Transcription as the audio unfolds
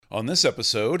On this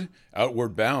episode,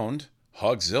 Outward Bound,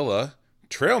 Hogzilla,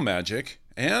 Trail Magic,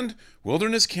 and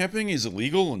wilderness camping is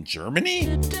illegal in Germany?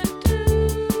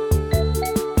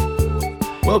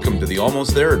 Welcome to the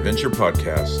Almost There Adventure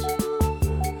Podcast.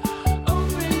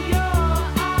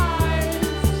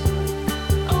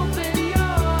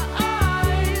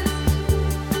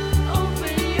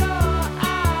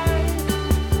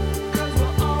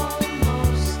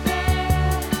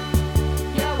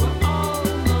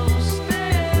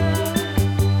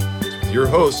 Your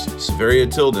hosts, Severia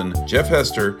Tilden, Jeff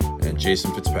Hester, and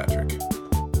Jason Fitzpatrick.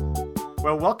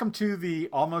 Well, welcome to the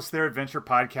Almost There Adventure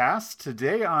Podcast.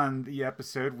 Today on the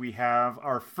episode, we have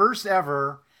our first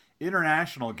ever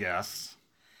international guest,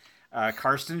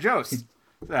 Karsten Jost,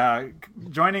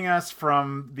 joining us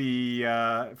from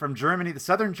Germany, the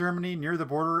southern Germany, near the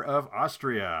border of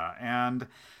Austria. And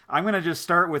I'm going to just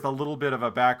start with a little bit of a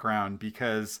background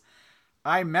because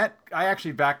I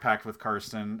actually backpacked with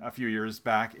Karsten a few years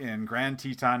back in Grand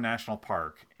Teton National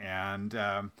Park, and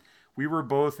we were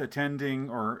both attending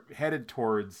or headed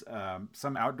towards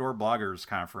some outdoor bloggers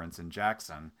conference in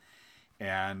Jackson.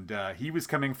 And he was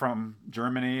coming from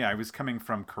Germany. I was coming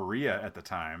from Korea at the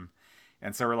time.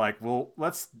 And so we're like, well,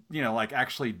 let's,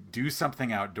 actually do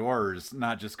something outdoors,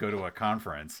 not just go to a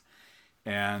conference.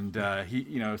 And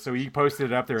so he posted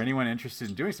it up there. Anyone interested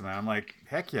in doing something? I'm like,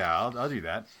 heck yeah, I'll do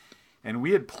that. And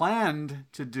we had planned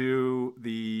to do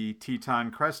the Teton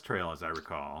Crest Trail, as I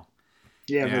recall.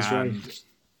 Yeah, that's right.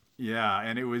 Yeah,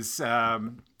 and it was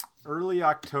early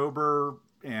October,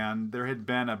 and there had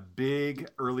been a big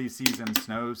early season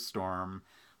snowstorm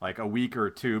like a week or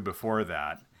two before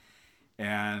that.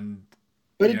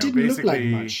 But it didn't look like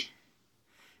much.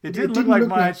 It didn't look like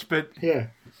much, but yeah.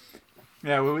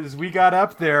 Yeah, as we got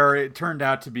up there, it turned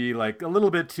out to be like a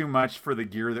little bit too much for the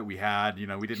gear that we had.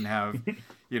 We didn't have,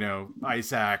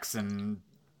 ice axe and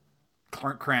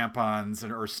crampons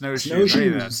or snowshoes or any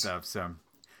of that stuff. So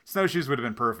snowshoes would have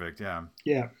been perfect. Yeah.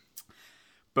 Yeah.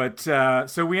 But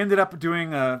so we ended up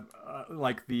doing the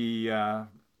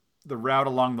route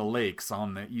along the lakes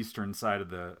on the eastern side of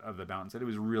the mountains. And it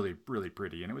was really, really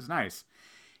pretty, and it was nice.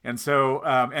 And so,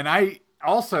 and I'm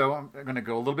going to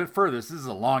go a little bit further. This is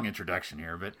a long introduction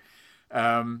here, but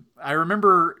I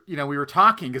remember, we were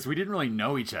talking because we didn't really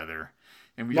know each other.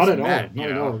 And we Not just at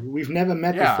met. all. We've never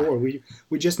met before.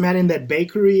 We just met in that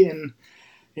bakery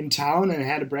in town and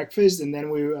had a breakfast, and then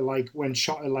we were went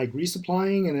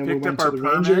resupplying, and then we went to the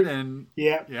ranger. And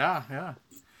yeah.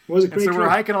 It was a great trip. We're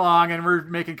hiking along, and we're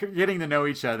getting to know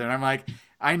each other. And I'm like,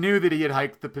 I knew that he had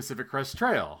hiked the Pacific Crest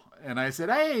Trail. And I said,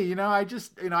 hey,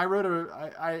 I wrote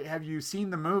I have you seen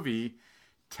the movie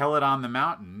Tell It on the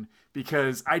Mountain?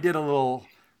 Because I did a little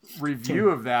review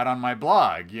of that on my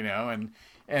blog,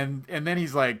 and then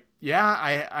he's like,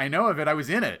 yeah, I know of it. I was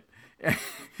in it.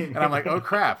 And I'm like, oh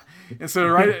crap. And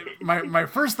so my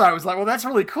first thought was like, well, that's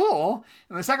really cool.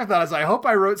 And the second thought is, I hope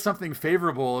I wrote something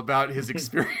favorable about his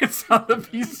experience on the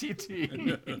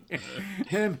PCT.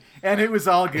 and it was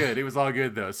all good. It was all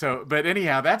good though. So, but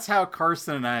anyhow, that's how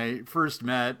Karsten and I first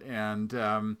met.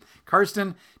 And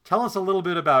Karsten, tell us a little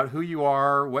bit about who you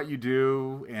are, what you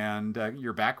do, and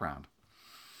your background.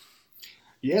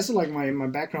 Yeah, so my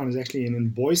background is actually in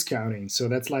Boy Scouting. So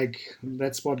that's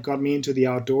what got me into the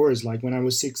outdoors. Like when I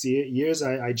was 6 years,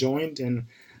 I joined and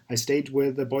I stayed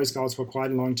with the Boy Scouts for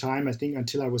quite a long time. I think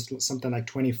until I was something like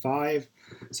 25.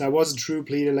 So I was a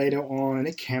troop leader later on and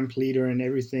a camp leader and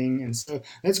everything. And so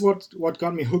that's what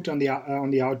got me hooked on the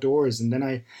outdoors. And then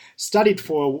I studied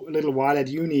for a little while at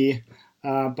uni,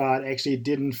 but actually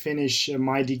didn't finish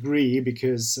my degree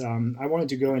because I wanted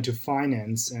to go into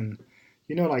finance and,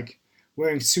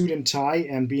 wearing suit and tie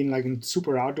and being like a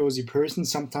super outdoorsy person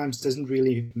sometimes doesn't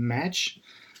really match.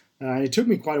 And it took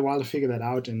me quite a while to figure that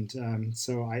out. And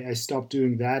so I stopped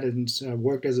doing that and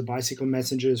worked as a bicycle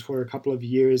messenger for a couple of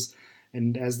years.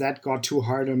 And as that got too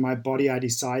hard on my body, I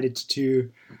decided to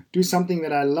do something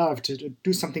that I loved, to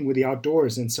do something with the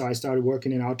outdoors. And so I started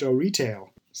working in outdoor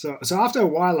retail. So after a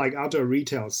while, outdoor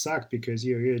retail sucked because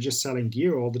you're just selling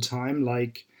gear all the time,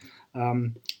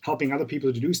 helping other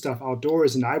people to do stuff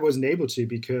outdoors, and I wasn't able to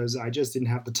because I just didn't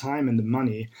have the time and the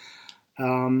money.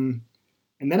 And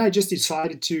then I just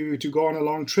decided to go on a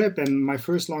long trip, and my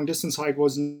first long distance hike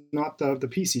was not the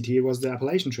PCT, it was the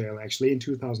Appalachian Trail actually in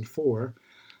 2004.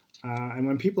 And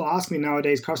when people ask me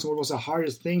nowadays, Karsten, what was the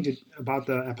hardest thing about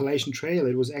the Appalachian Trail?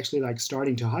 It was actually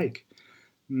starting to hike.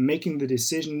 Making the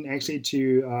decision actually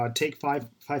to take 5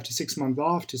 to 6 months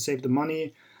off to save the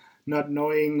money, not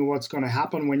knowing what's going to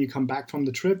happen when you come back from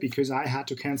the trip because I had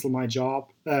to cancel my job.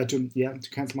 I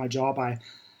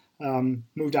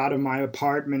moved out of my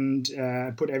apartment,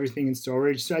 put everything in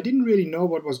storage. So I didn't really know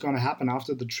what was going to happen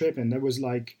after the trip. And that was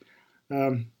like,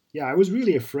 I was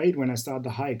really afraid when I started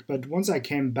the hike. But once I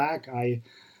came back, I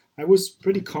was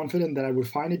pretty confident that I would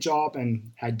find a job,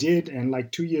 and I did. And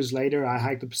like 2 years later, I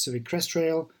hiked the Pacific Crest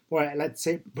Trail. Well, let's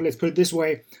put it this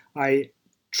way: I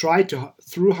tried to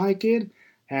through hike it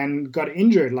and got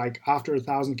injured like after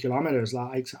 1,000 kilometers,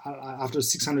 like after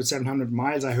 600, 700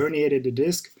 miles. I herniated the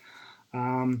disc,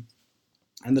 and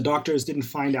the doctors didn't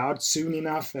find out soon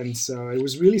enough, and so it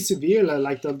was really severe.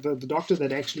 Like the doctor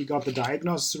that actually got the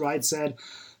diagnosis right said,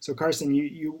 "So Karsten,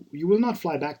 you will not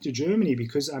fly back to Germany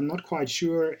because I'm not quite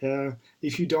sure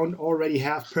if you don't already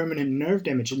have permanent nerve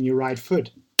damage in your right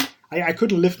foot." I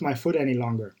couldn't lift my foot any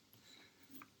longer.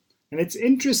 And it's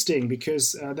interesting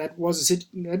because that was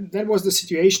the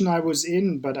situation I was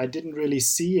in, but I didn't really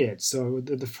see it. So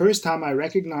the first time I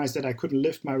recognized that I couldn't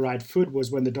lift my right foot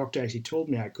was when the doctor actually told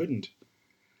me I couldn't.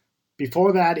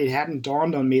 Before that, it hadn't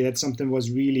dawned on me that something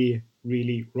was really,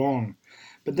 really wrong.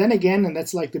 But then again, and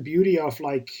that's like the beauty of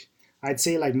like, I'd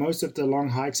say like most of the long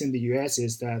hikes in the US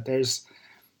is that there's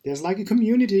like a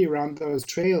community around those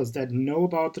trails that know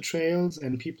about the trails,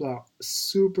 and people are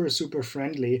super, super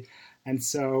friendly. And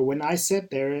so when I sat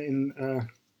there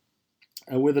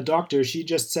with the doctor, she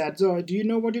just said, "So do you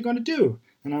know what you're going to do?"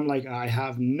 And I'm like, "I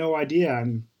have no idea.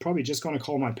 I'm probably just going to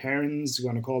call my parents,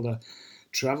 going to call the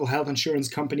travel health insurance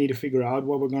company to figure out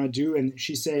what we're going to do." And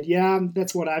she said, "Yeah,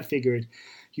 that's what I figured.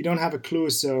 You don't have a clue.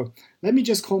 So let me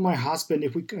just call my husband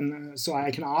if we can, so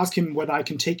I can ask him whether I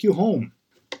can take you home."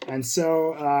 And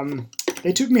so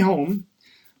they took me home.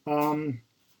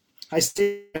 I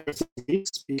stayed there for 6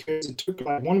 weeks because it took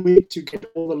like 1 week to get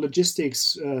all the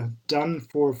logistics done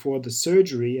for the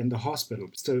surgery in the hospital.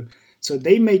 So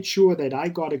they made sure that I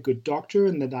got a good doctor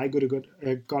and that I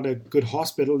got a good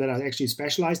hospital that I actually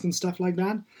specialized in stuff like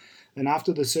that. And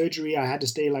after the surgery, I had to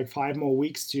stay like 5 more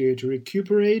weeks to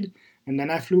recuperate, and then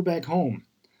I flew back home.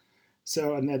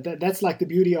 So and that's like the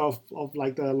beauty of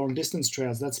like the long distance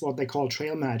trails. That's what they call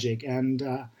trail magic, and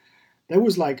that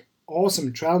was like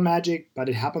awesome trail magic, but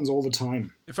it happens all the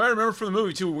time. If I remember from the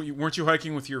movie too, weren't you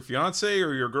hiking with your fiance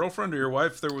or your girlfriend or your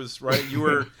wife? There was, right? You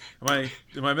were. am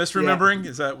I misremembering?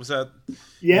 Yeah. Was that?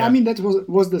 Yeah, I mean that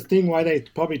was the thing why they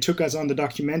probably took us on the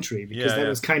documentary, because that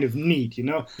was kind of neat, you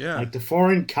know, like the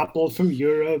foreign couple from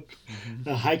Europe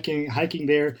hiking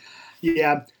there.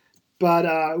 Yeah.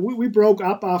 But we broke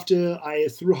up after I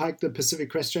through hiked the Pacific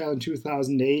Crest Trail in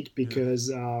 2008 because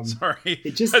sorry, I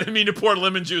didn't mean to pour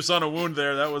lemon juice on a wound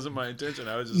there. That wasn't my intention.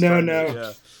 I was just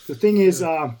no. The thing is,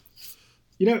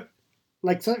 you know,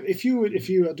 like if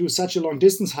you do such a long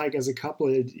distance hike as a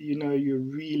couple, you know, you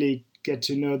really get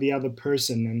to know the other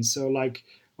person, and so like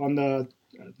on the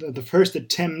first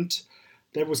attempt,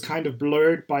 that was kind of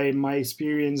blurred by my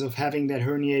experience of having that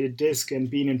herniated disc and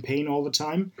being in pain all the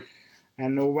time.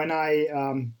 And when I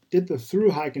did the through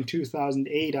hike in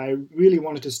 2008, I really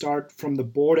wanted to start from the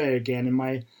border again. And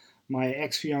my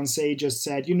ex-fiancée just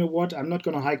said, "You know what? I'm not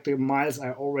going to hike the miles I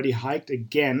already hiked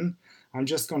again. I'm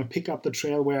just going to pick up the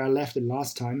trail where I left it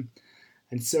last time."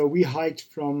 And so we hiked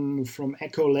from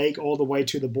Echo Lake all the way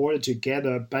to the border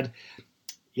together. But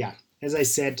yeah, as I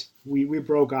said, we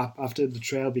broke up after the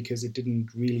trail because it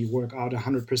didn't really work out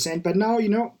 100%. But now, you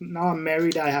know, now I'm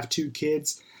married. I have 2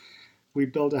 kids. We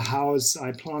built a house,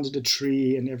 I planted a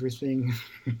tree and everything.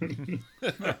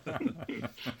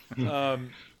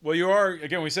 Well, you are,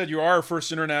 again, we said you are our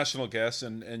first international guest,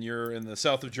 and you're in the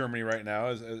south of Germany right now,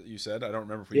 as you said. I don't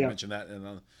remember if we mentioned that in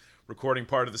the recording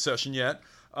part of the session yet.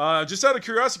 Just out of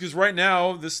curiosity, because right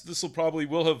now, this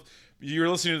will have, you're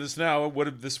listening to this now,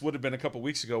 this would have been a couple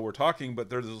weeks ago we're talking, but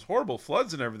there's those horrible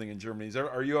floods and everything in Germany.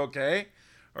 Are you okay?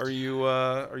 Are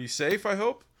you safe, I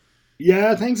hope?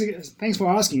 Yeah, thanks for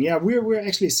asking. Yeah, we're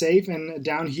actually safe, and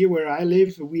down here where I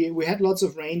live, we had lots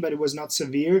of rain, but it was not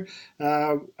severe.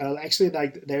 Actually,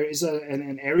 like there is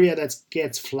an area that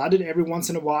gets flooded every once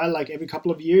in a while, like every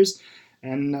couple of years,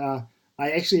 and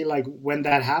I actually, like, when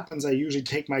that happens, I usually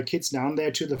take my kids down there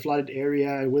to the flooded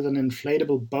area with an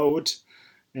inflatable boat,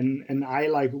 and I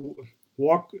like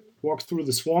walk through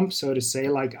the swamp, so to say,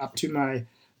 like up to my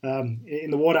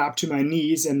in the water up to my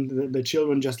knees, and the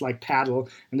children just like paddle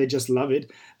and they just love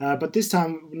it. But this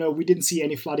time, no, we didn't see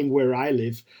any flooding where I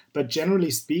live. But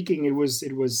generally speaking, it was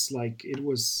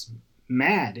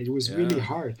mad. It was really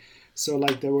hard. So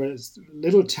like there were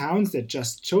little towns that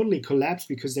just totally collapsed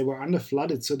because they were under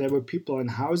flooded. So there were people in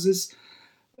houses,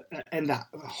 and the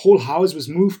whole house was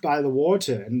moved by the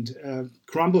water and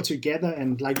crumbled together,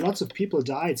 and like lots of people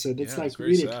died. So that's like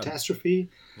really sad. A catastrophe.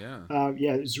 Yeah,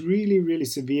 it's really, really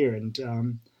severe.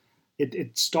 And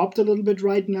it stopped a little bit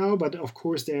right now, but of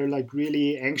course they're like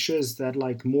really anxious that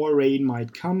like more rain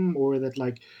might come, or that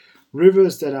like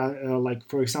rivers that are like,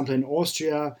 for example, in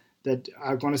Austria that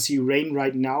are going to see rain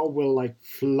right now will like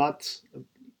flood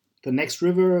the next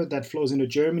river that flows into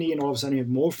Germany, and all of a sudden you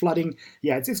have more flooding.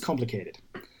 Yeah, it's complicated.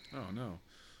 Oh no.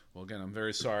 Well, again, I'm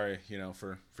very sorry,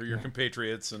 for your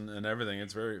compatriots and everything.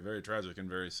 It's very, very tragic and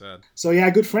very sad. So yeah,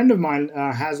 a good friend of mine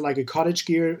has like a cottage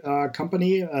gear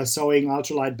company sewing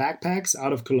ultralight backpacks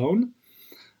out of Cologne.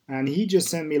 And he just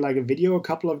sent me like a video a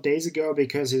couple of days ago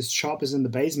because his shop is in the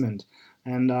basement.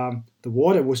 And the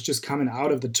water was just coming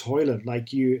out of the toilet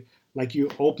like you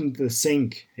opened the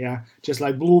sink. Yeah, just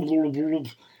like bloop, bloop,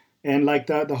 bloop. And like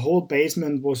the whole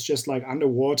basement was just like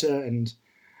underwater.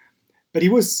 But he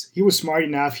was smart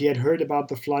enough. He had heard about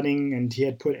the flooding, and he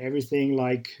had put everything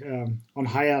like on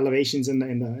higher elevations in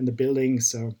the building.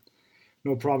 So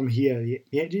no problem here.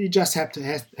 He just had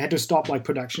to stop like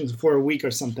productions for a week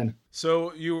or something.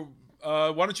 So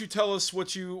why don't you tell us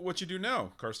what you do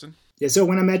now, Karsten? Yeah. So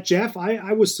when I met Jeff,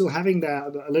 I was still having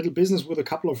a little business with a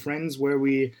couple of friends where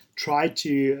we tried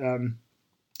to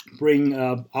bring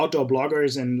outdoor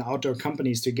bloggers and outdoor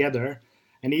companies together.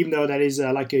 And even though that is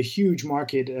like a huge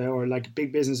market or like a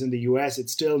big business in the US, it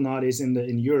still not is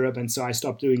in Europe. And so I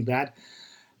stopped doing that.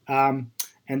 And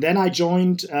then I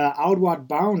joined Outward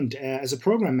Bound as a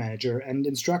program manager and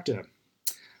instructor,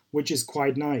 which is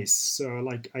quite nice. So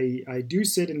like I do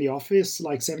sit in the office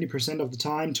like 70% of the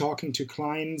time talking to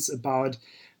clients about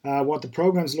what the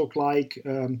programs look like,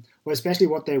 or especially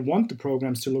what they want the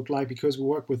programs to look like, because we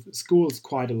work with schools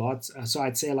quite a lot. So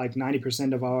I'd say like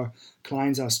 90% of our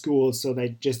clients are schools, so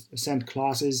they just send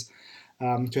classes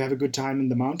to have a good time in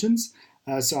the mountains.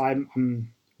 So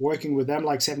I'm working with them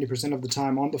like 70% of the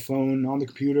time on the phone, on the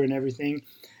computer and everything.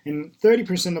 And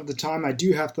 30% of the time I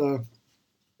do have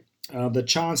the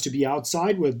chance to be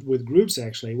outside with groups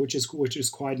actually, which is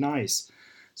quite nice.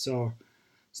 So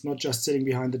it's not just sitting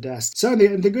behind the desk. So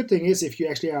the good thing is, if you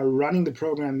actually are running the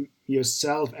program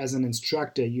yourself as an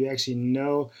instructor, you actually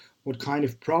know what kind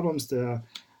of problems the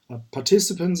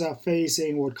participants are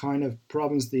facing, what kind of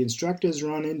problems the instructors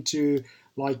run into,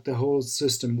 like the whole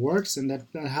system works. And that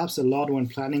helps a lot when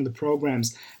planning the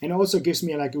programs. And also gives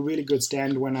me like a really good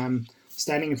stand when I'm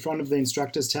standing in front of the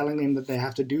instructors telling them that they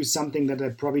have to do something that they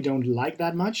probably don't like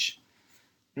that much.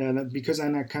 Because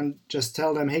then I can just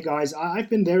tell them, hey guys, I've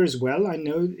been there as well. I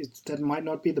know that might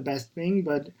not be the best thing,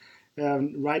 but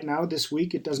right now this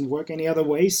week it doesn't work any other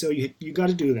way, so you got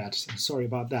to do that. Sorry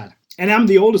about that. And I'm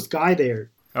the oldest guy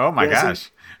there. Oh my gosh!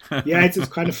 Yeah, it's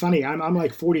kind of funny. I'm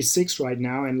like 46 right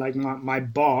now, and like my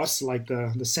boss, like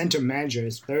the center manager,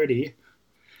 is 30,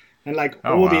 and like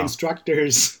all the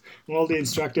instructors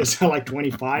are like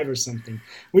 25 or something,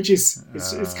 which is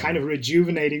it's kind of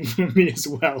rejuvenating for me as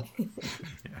well.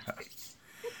 Yeah.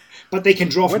 But they can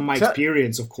draw from my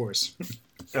experience, of course.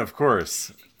 Of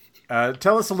course.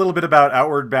 Tell us a little bit about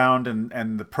Outward Bound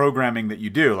and the programming that you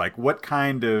do. Like, what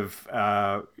kind of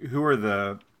who are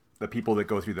the people that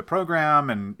go through the program,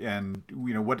 and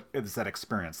what is that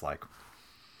experience like?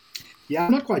 Yeah,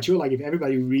 I'm not quite sure like if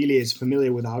everybody really is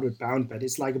familiar with Outward Bound, but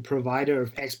it's like a provider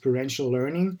of experiential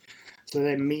learning. So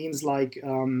that means like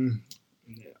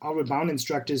Outward Bound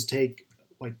instructors take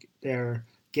like their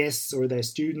guests or their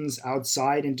students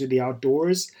outside into the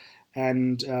outdoors,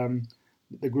 and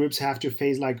the groups have to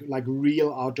face like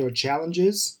real outdoor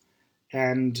challenges.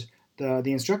 And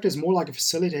the instructor is more like a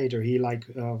facilitator. He like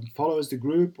follows the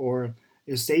group or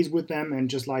stays with them and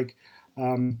just like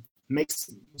makes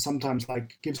sometimes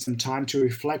like gives them time to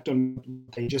reflect on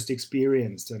what they just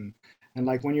experienced. And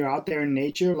like when you're out there in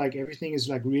nature, like everything is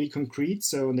like really concrete,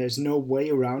 so there's no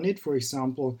way around it. For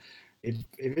example, if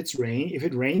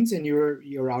it rains and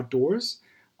you're outdoors,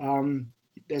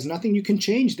 there's nothing you can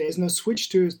change. There's no switch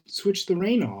to switch the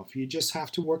rain off. You just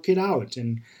have to work it out.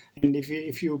 And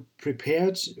if you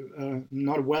prepared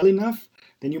not well enough,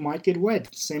 then you might get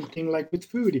wet. Same thing like with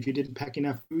food. If you didn't pack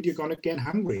enough food, you're gonna get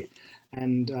hungry.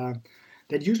 And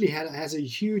that usually has a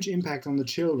huge impact on the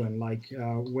children, like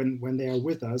when they are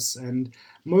with us. And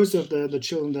most of the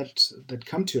children that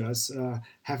come to us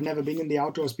have never been in the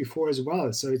outdoors before as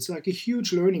well. So it's like a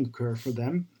huge learning curve for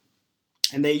them.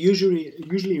 And they usually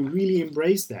really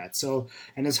embrace that. So,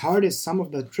 and as hard as some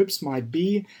of the trips might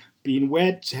be, being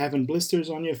wet, having blisters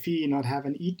on your feet, not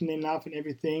having eaten enough and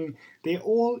everything, they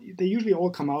usually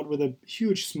all come out with a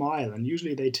huge smile. And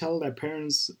usually they tell their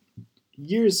parents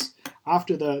years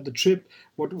after the trip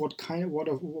what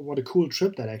a cool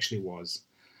trip that actually was.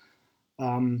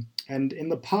 And in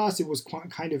the past it was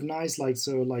kind of nice, like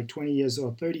 20 years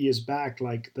or 30 years back,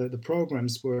 like the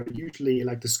programs were usually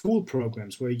like the school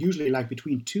programs were usually like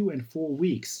between 2 and 4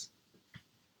 weeks.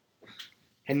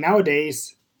 and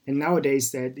nowadays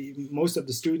that most of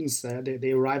the students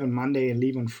they arrive on Monday and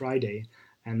leave on Friday,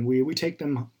 and we take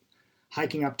them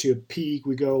hiking up to a peak.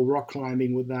 We go rock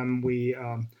climbing with them. We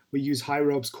use high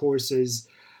ropes courses.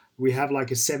 We have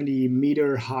like a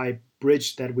 70-meter high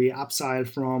bridge that we upside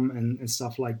from and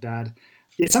stuff like that.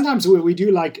 Yeah, sometimes we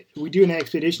do an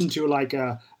expedition to like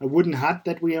a wooden hut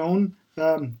that we own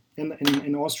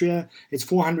in Austria. It's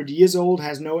 400 years old,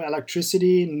 has no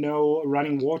electricity, no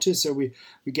running water, so we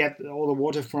get all the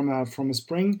water from a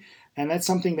spring, and that's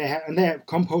something they have. And they have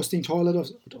composting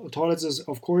toilets,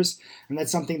 of course, and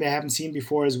that's something they haven't seen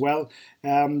before as well.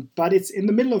 But it's in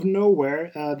the middle of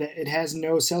nowhere. It has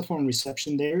no cell phone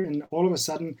reception there, and all of a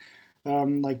sudden,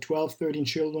 like 12, 13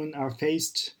 children are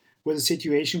faced with a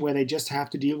situation where they just have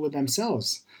to deal with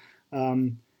themselves.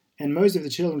 And most of the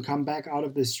children come back out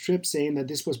of this trip saying that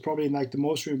this was probably like the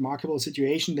most remarkable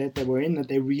situation that they were in, that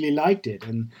they really liked it,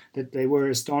 and that they were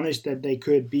astonished that they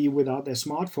could be without their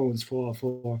smartphones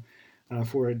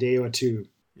for a day or two.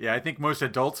 Yeah, I think most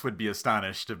adults would be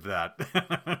astonished of that.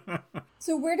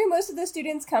 So where do most of the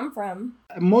students come from?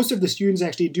 Most of the students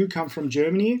actually do come from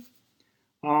Germany.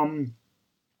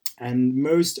 And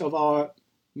most of our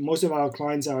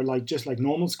clients are like just like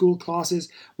normal school classes.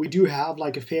 We do have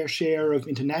like a fair share of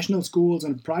international schools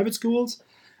and private schools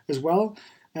as well.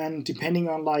 And depending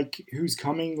on like who's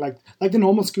coming, like the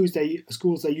normal schools, they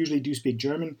usually do speak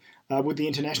German. With the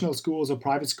international schools or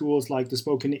private schools, like the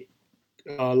spoken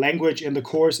language in the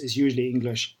course is usually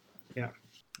English. Yeah.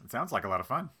 It sounds like a lot of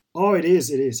fun. Oh, it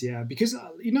is. Yeah, because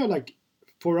like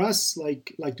for us,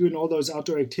 like doing all those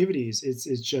outdoor activities, it's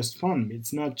just fun.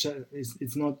 It's not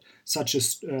such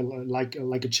a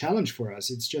like a challenge for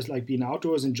us. It's just like being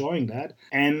outdoors, enjoying that.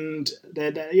 And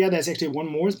there's actually one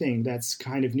more thing that's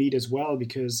kind of neat as well,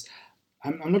 because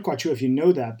I'm not quite sure if you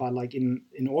know that, but like in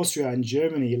Austria and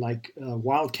Germany, like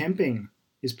wild camping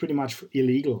is pretty much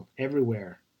illegal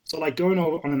everywhere. So like going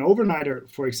on an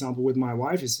overnighter, for example, with my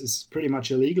wife is pretty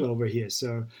much illegal over here.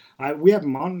 So we have a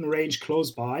mountain range close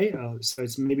by. So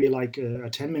it's maybe like a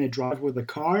 10-minute drive with a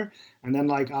car. And then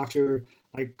like after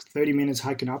like 30 minutes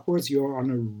hiking upwards, you're on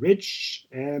a ridge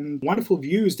and wonderful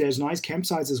views. There's nice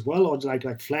campsites as well, or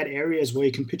like flat areas where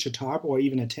you can pitch a tarp or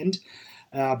even a tent.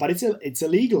 But it's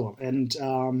illegal. And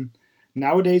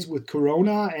nowadays with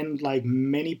Corona and like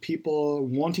many people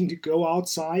wanting to go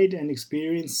outside and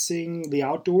experiencing the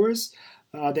outdoors,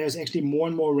 there's actually more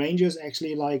and more rangers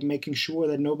actually like making sure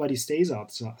that nobody stays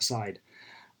outside.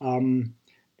 And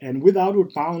with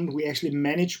Outward Bound, we actually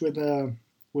manage with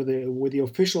the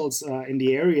officials in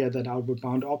the area that Outward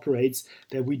Bound operates,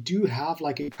 that we do have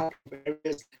like a couple of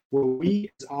areas where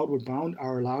we as Outward Bound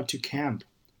are allowed to camp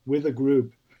with a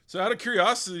group. So out of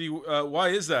curiosity, why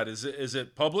is that? Is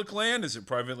it public land? Is it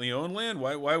privately owned land?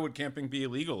 Why would camping be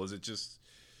illegal? Is it just...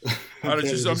 I'm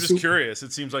just curious.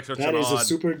 It seems like such an odd... That is a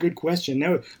super good question.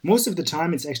 No, most of the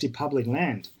time it's actually public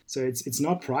land. So it's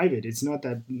not private. It's not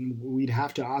that we'd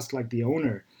have to ask like the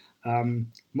owner.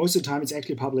 Most of the time it's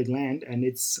actually public land, and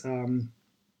it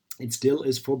still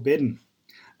is forbidden.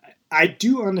 I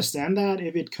do understand that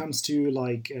if it comes to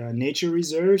like nature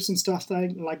reserves and stuff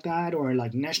like that, or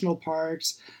like national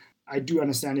parks, I do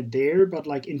understand it there. But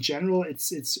like in general,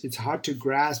 it's hard to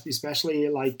grasp, especially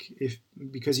like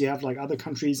because you have like other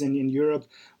countries in Europe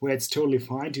where it's totally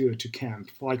fine to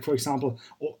camp. Like for example,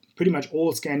 pretty much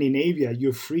all Scandinavia,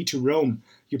 you're free to roam.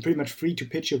 You're pretty much free to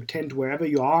pitch your tent wherever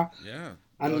you are. Yeah.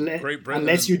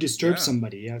 Unless you disturb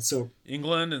somebody, yeah. So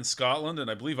England and Scotland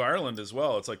and I believe Ireland as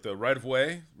well. It's like the right of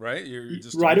way, right? You're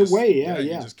just yeah.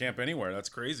 You just camp anywhere. That's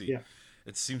crazy. Yeah.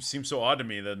 It seems so odd to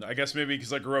me. Then I guess maybe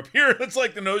because I grew up here, it's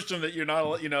like the notion that you're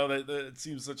not, that it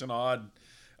seems such an odd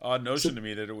notion to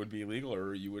me that it would be illegal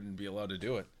or you wouldn't be allowed to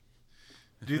do it.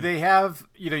 Do they have,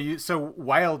 so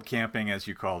wild camping, as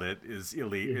you called it,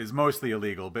 is mostly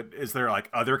illegal, but is there like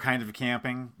other kind of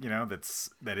camping,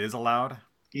 that is allowed?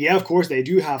 Yeah, of course they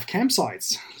do have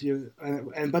campsites,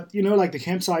 but like the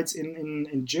campsites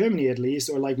in Germany at least,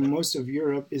 or like most of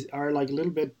Europe, are like a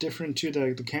little bit different to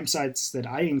the campsites that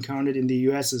I encountered in the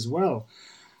U.S. as well.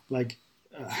 Like,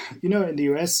 in the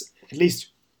U.S. at least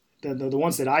the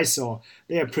ones that I saw,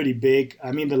 they are pretty big.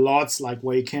 I mean, the lots like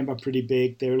where you camp are pretty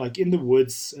big. They're like in the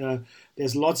woods.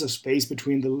 There's lots of space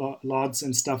between the lots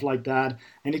and stuff like that,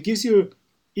 and it gives you.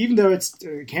 Even though it's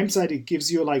a campsite, it gives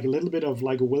you like a little bit of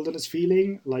like a wilderness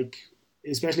feeling, like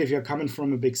especially if you're coming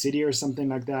from a big city or something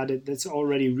like that. That's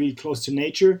already really close to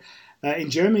nature. In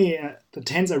Germany, the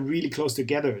tents are really close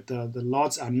together. The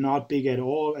lots are not big at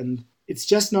all, and it's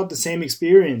just not the same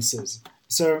experiences.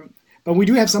 So, but we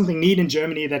do have something neat in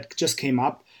Germany that just came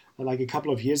up like a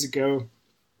couple of years ago.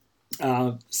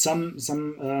 Some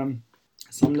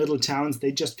some little towns,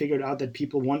 they just figured out that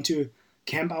people want to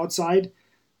camp outside,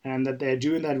 and that they're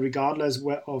doing that regardless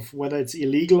of whether it's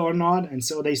illegal or not. And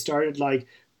so they started like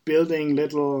building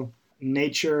little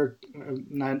little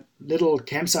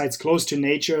campsites close to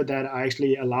nature that are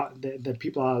actually that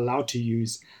people are allowed to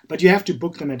use. But you have to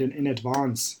book them in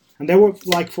advance. And there were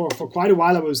like for quite a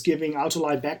while I was giving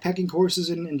ultralight backpacking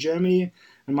courses in Germany.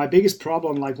 And my biggest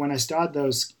problem, like when I started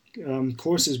those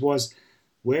courses, was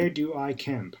where do I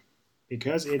camp?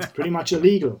 Because it's pretty much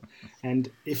illegal. And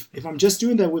if I'm just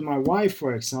doing that with my wife,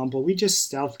 for example, we just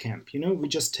stealth camp, we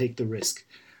just take the risk.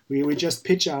 We just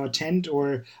pitch our tent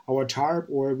or our tarp,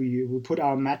 or we put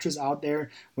our mattress out there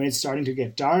when it's starting to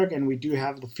get dark, and we do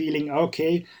have the feeling,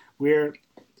 okay, we're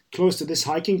close to this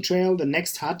hiking trail. The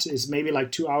next hut is maybe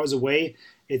like 2 hours away.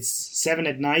 It's 7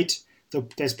 at night, so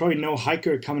there's probably no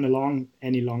hiker coming along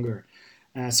any longer.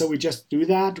 So we just do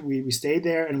that. We stay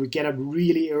there, and we get up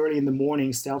really early in the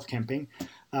morning stealth camping.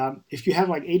 If you have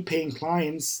like 8 paying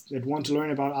clients that want to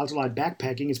learn about ultralight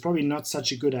backpacking, it's probably not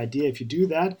such a good idea if you do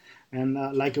that. And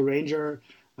like a ranger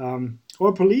or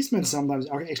a policeman sometimes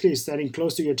are actually standing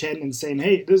close to your tent and saying,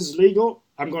 hey, this is legal.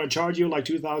 I'm going to charge you like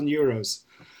 2,000 euros.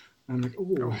 I'm like,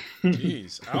 oh,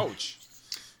 jeez, ouch.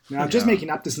 Now, I'm just making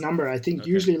up this number. I think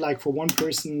usually like for one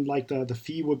person, like the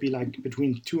fee would be like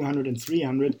between 200 and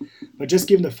 300. But just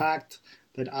given the fact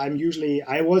that I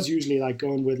was usually like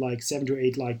going with like 7 to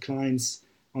 8 like clients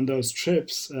on those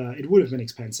trips, it would have been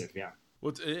expensive. Yeah.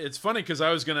 Well, it's funny because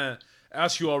I was going to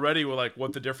ask you already, well, like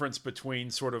what the difference between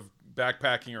sort of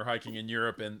backpacking or hiking in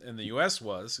Europe and the U.S.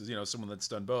 was, because, someone that's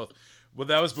done both. Well,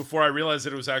 that was before I realized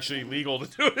that it was actually legal to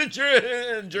do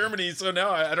it in Germany. So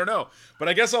now I don't know. But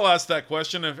I guess I'll ask that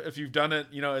question if you've done it.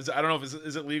 I don't know if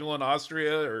is it legal in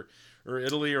Austria or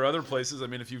Italy or other places. I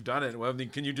mean, if you've done it, well,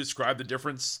 can you describe the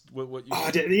difference? What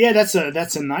you? Yeah, that's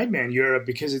a nightmare in Europe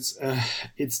because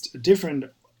it's different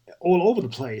all over the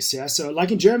place. Yeah, so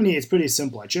like in Germany, it's pretty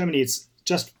simple. In Germany, it's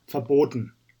just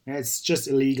verboten. Yeah? It's just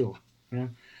illegal. Yeah.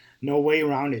 No way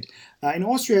around it. In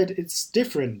Austria, it's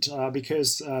different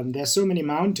because there's so many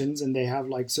mountains and they have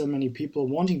like so many people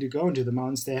wanting to go into the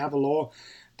mountains. They have a law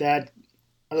that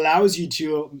allows you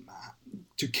to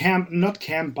camp, not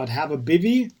camp, but have a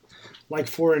bivvy, like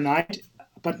for a night,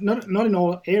 but not in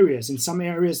all areas. In some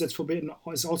areas that's forbidden.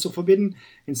 It's also forbidden.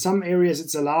 In some areas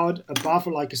it's allowed above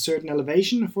like a certain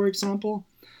elevation, for example.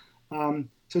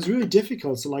 So it's really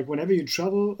difficult. So like whenever you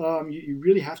travel, you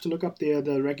really have to look up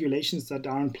the regulations that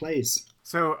are in place.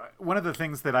 So one of the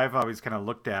things that I've always kind of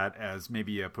looked at as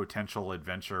maybe a potential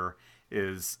adventure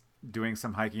is doing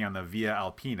some hiking on the Via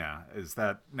Alpina. Is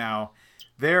that now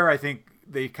there, I think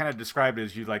they kind of described it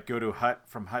as you like go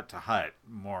from hut to hut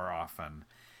more often.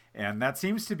 And that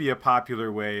seems to be a popular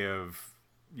way of,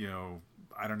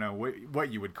 I don't know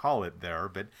what you would call it there,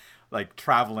 but like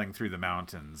traveling through the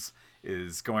mountains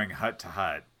is going hut to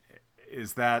hut.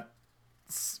 Is that,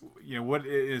 what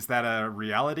is that a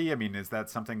reality? I mean, is that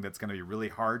something that's going to be really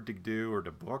hard to do or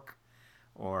to book,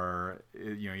 or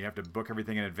you have to book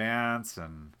everything in advance?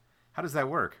 And how does that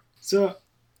work? So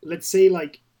let's say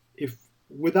like if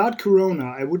without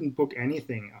Corona, I wouldn't book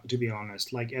anything, to be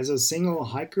honest. Like as a single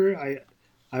hiker,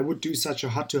 I would do such a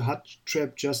hut to hut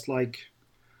trip, just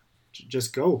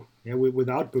go,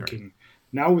 without booking. Right.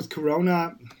 Now with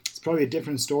Corona, probably a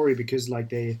different story because like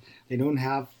they don't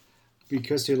have,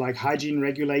 because they're like hygiene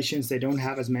regulations, they don't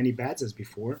have as many beds as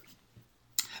before.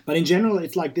 But in general,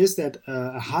 it's like this, that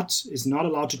a hut is not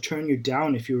allowed to turn you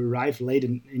down if you arrive late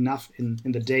enough in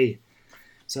the day.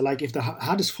 So like if the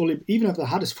hut is even if the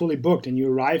hut is fully booked and you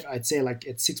arrive, I'd say like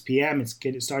at 6 p.m. it's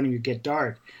starting to get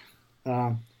dark.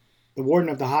 The warden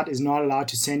of the hut is not allowed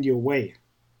to send you away.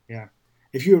 Yeah.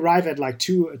 If you arrive at like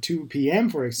 2 p.m.,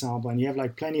 for example, and you have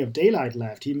like plenty of daylight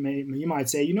left, he might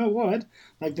say, you know what?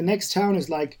 Like the next town is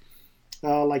like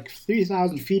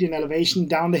 3,000 feet in elevation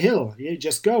down the hill. You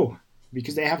just go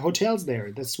because they have hotels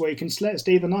there. That's where you can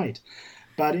stay the night.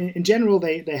 But in general,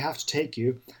 they have to take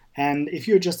you. And if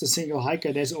you're just a single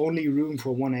hiker, there's only room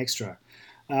for one extra.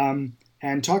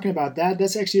 And talking about that,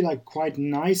 that's actually like quite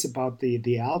nice about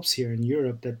the Alps here in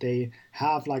Europe, that they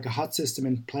have like a hut system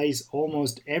in place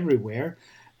almost everywhere.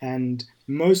 And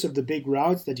most of the big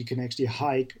routes that you can actually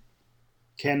hike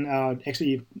can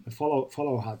actually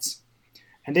follow huts.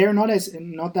 And they are not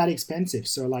that expensive.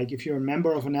 So like if you're a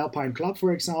member of an alpine club,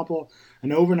 for example,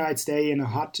 an overnight stay in a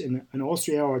hut in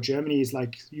Austria or Germany is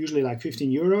like usually like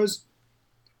 15 euros.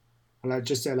 I'll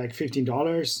just say like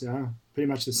 $15, yeah, pretty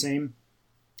much the same.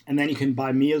 And then you can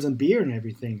buy meals and beer and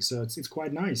everything. So it's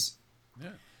quite nice.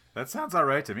 Yeah, that sounds all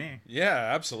right to me. Yeah,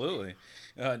 absolutely.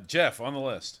 Jeff, on the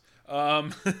list.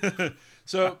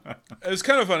 So it was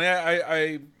kind of funny.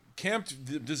 I camped.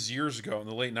 This is years ago in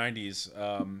the late '90s,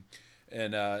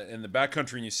 and in the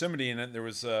backcountry in Yosemite, and there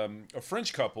was a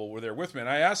French couple were there with me, and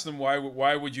I asked them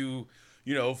why would you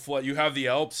fly, you have the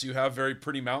Alps, you have very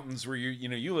pretty mountains where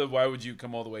you live. Why would you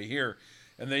come all the way here?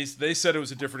 And they said it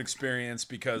was a different experience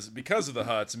because of the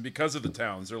huts and because of the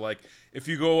towns. They're like, if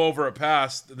you go over a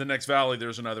pass, the next valley,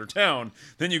 there's another town.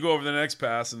 Then you go over the next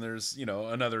pass and there's,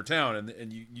 another town.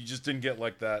 And you just didn't get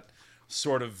like that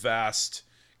sort of vast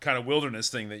kind of wilderness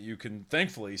thing that you can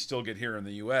thankfully still get here in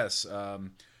the U.S. I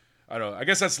don't know. I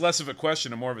guess that's less of a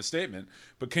question and more of a statement.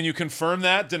 But can you confirm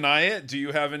that? Deny it? Do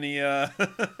you have any? No,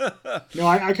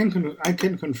 I can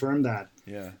confirm that.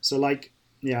 Yeah. So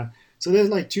yeah. So there's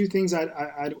like two things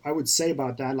I would say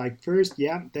about that. Like first,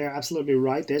 yeah, they're absolutely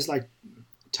right. There's like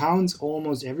towns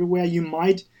almost everywhere. You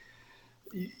might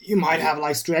have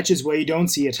like stretches where you don't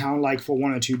see a town like for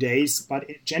 1 or 2 days, but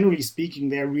generally speaking,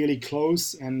 they're really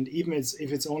close. And even if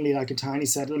it's only like a tiny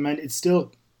settlement, it's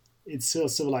still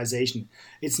civilization.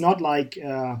 It's not like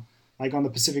on the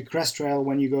Pacific Crest Trail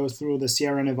when you go through the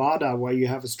Sierra Nevada where you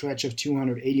have a stretch of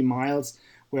 280 miles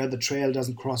where the trail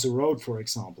doesn't cross a road, for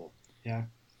example. Yeah.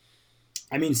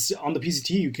 I mean, on the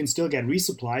PCT, you can still get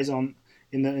resupplies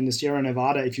in the Sierra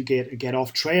Nevada if you get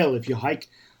off trail, if you hike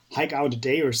out a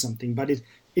day or something. But it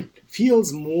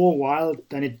feels more wild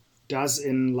than it does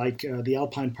in like the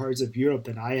alpine parts of Europe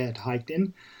that I had hiked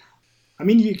in. I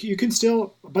mean, you can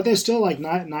still, but there's still like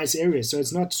nice areas, so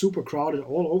it's not super crowded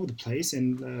all over the place.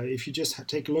 And if you just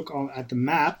take a look at the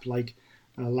map, like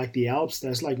the Alps,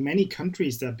 there's like many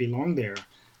countries that belong there,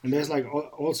 and there's like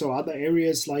also other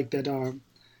areas like that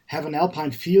have an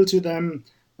alpine feel to them.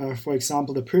 For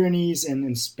example, the Pyrenees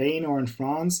in Spain or in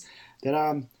France that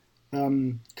are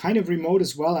kind of remote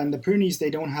as well. And the Pyrenees,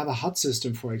 they don't have a hut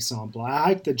system, for example. I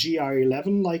hiked the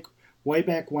GR11 like way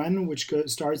back when, which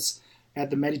starts at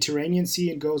the Mediterranean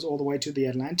Sea and goes all the way to the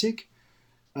Atlantic.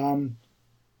 And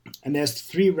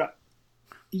there's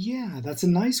yeah, that's a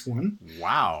nice one.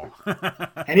 Wow.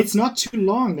 And it's not too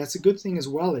long. That's a good thing as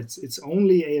well. It's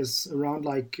only around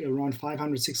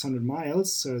 500, 600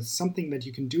 miles. So it's something that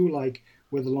you can do like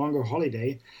with a longer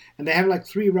holiday. And they have like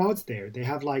 3 routes there. They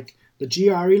have like the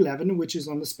GR11, which is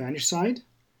on the Spanish side,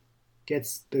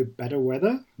 gets the better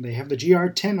weather. They have the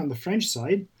GR10 on the French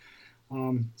side.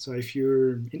 So if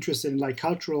you're interested in like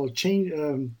cultural change,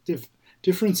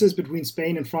 differences between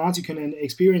Spain and France, you can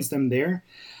experience them there.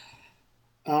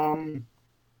 And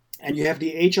you have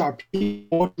the HRP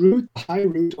route, the high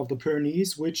route of the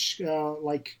Pyrenees, which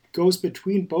like goes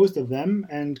between both of them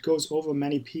and goes over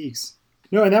many peaks.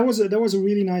 No, and that was a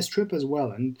really nice trip as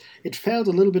well, and it felt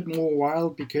a little bit more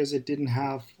wild because it didn't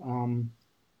have all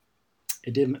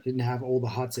the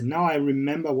huts. And now I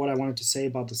remember what I wanted to say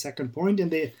about the second point in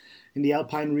the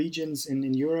alpine regions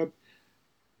in Europe.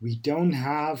 We don't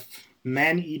have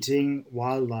man-eating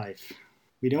wildlife.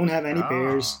 We don't have any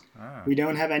bears. We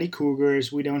don't have any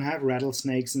cougars. We don't have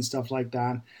rattlesnakes and stuff like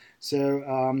that.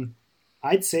 So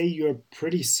I'd say you're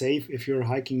pretty safe if you're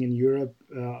hiking in Europe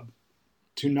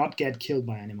to not get killed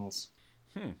by animals.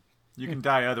 You can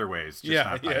die other ways, just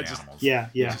not by animals.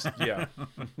 Yeah.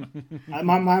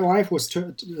 My wife was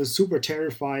super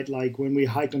terrified, like when we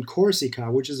hiked on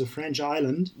Corsica, which is a French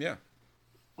island. Yeah.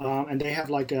 And they have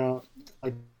like a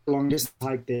long distance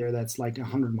hike there that's like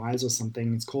 100 miles or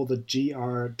something. It's called the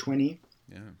GR20.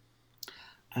 Yeah.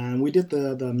 And we did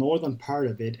the northern part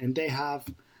of it, and they have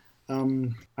I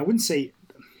wouldn't say,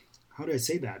 how do I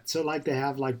say that? So like they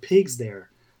have like pigs there.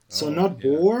 So not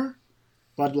boar,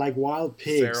 but like wild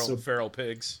pigs. Feral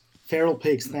pigs. Feral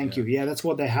pigs, thank you. Yeah, that's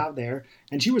what they have there.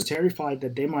 And she was terrified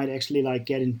that they might actually like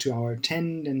get into our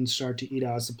tent and start to eat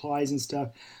our supplies and stuff.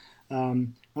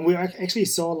 And we actually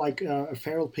saw like a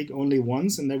feral pig only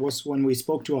once, and that was when we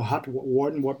spoke to a hut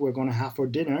warden what we're going to have for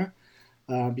dinner,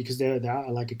 because there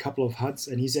are like a couple of huts,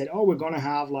 and he said, "Oh, we're going to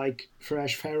have like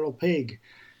fresh feral pig."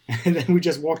 And then we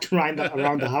just walked around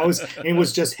the house, and it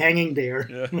was just hanging there.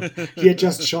 Yeah. He had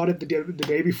just shot it the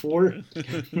day before.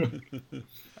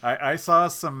 I saw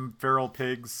some feral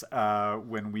pigs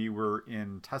when we were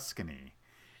in Tuscany,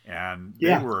 and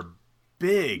they were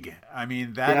big. I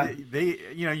mean, they,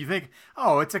 you think,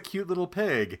 oh, it's a cute little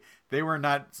pig. They were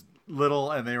not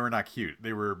little, and they were not cute.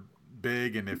 They were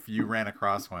big, and if you ran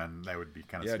across one, that would be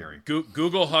kind of scary.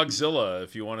 Google Hogzilla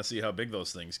if you want to see how big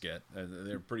those things get.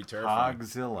 They're pretty terrifying.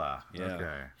 Hogzilla.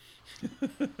 Yeah.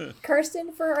 Okay.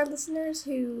 Karsten, for our listeners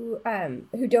who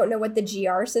don't know what the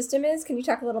GR system is, can you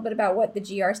talk a little bit about what the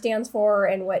GR stands for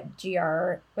and what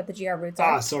the GR routes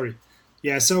are? Sorry.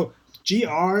 Yeah, so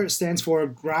GR stands for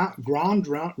Grand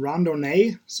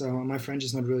Randonnée. So my French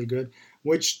is not really good,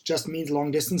 which just means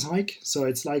long distance hike. So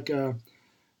it's like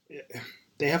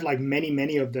they have like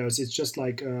many of those. It's just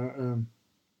like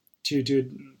to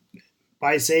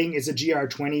by saying it's a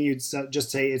GR20, you'd just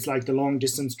say it's like the long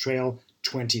distance trail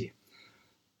 20.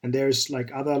 And there's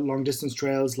like other long distance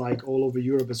trails like all over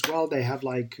Europe as well. They have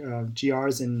like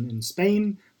GRs in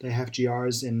Spain. They have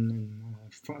GRs in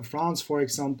France, for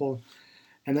example.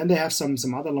 And then they have some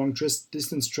other long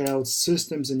distance trail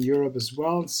systems in Europe as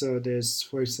well. So there's,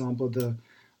 for example, the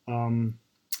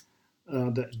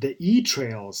E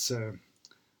trails,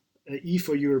 E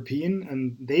for European,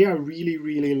 and they are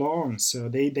really long. So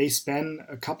they span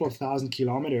a couple of thousand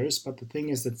kilometers. But the thing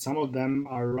is that some of them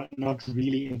are not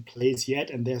really in place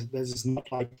yet, and this is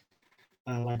not like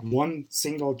one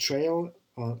single trail.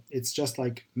 It's just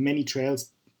like many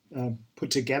trails put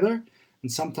together,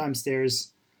 and sometimes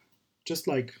there's just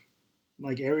like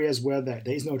areas where there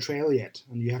is no trail yet,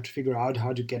 and you have to figure out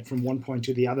how to get from one point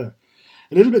to the other.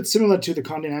 A little bit similar to the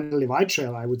Continental Divide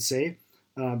Trail, I would say,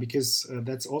 because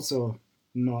that's also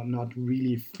not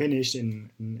really finished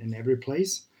in every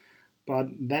place. But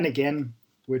then again,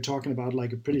 we're talking about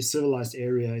like a pretty civilized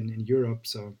area in Europe,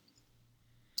 so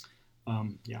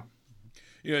yeah.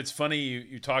 You know, it's funny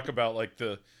you talk about like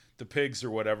the pigs or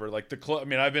whatever. Like I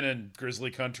mean, I've been in grizzly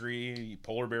country,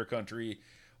 polar bear country,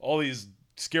 all these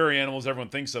scary animals everyone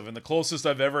thinks of, and the closest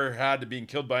I've ever had to being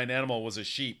killed by an animal was a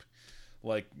sheep,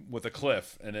 like with a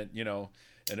cliff, and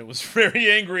it was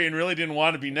very angry and really didn't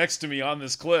want to be next to me on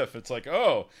this cliff. It's like,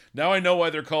 oh, now I know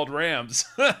why they're called rams.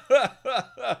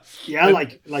 Yeah,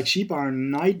 like sheep are a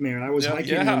nightmare. I was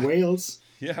hiking in Wales.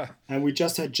 Yeah. And we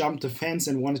just had jumped the fence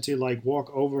and wanted to like walk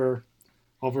over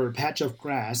a patch of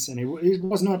grass, and it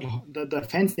was not the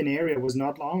fenced-in area was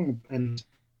not long, and the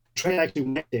trail actually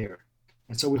went there.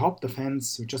 And so we hopped the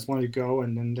fence. We just wanted to go,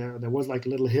 and then there was like a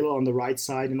little hill on the right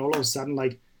side, and all of a sudden,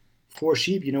 like 4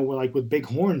 sheep, were like with big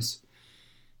horns,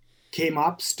 came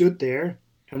up, stood there,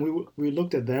 and we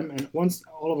looked at them, and once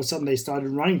all of a sudden they started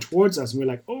running towards us, and we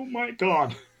were like, oh my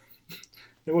god!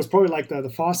 It was probably like the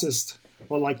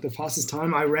fastest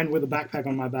time I ran with a backpack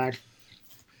on my back.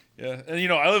 Yeah,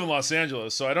 and I live in Los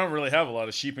Angeles, so I don't really have a lot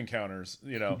of sheep encounters,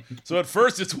 So at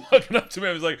first it's walking up to me,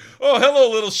 I was like, oh,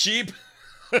 hello, little sheep.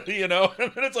 And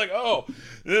then it's like, oh,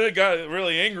 then it got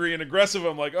really angry and aggressive.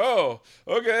 I'm like, oh,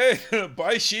 okay,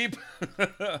 bye, sheep.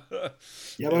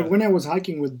 Yeah, but when I was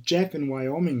hiking with Jeff in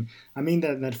Wyoming, I mean,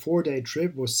 that 4-day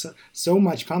trip was so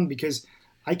much fun, because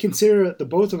I consider the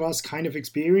both of us kind of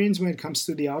experienced when it comes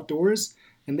to the outdoors,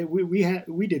 and that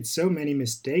we did so many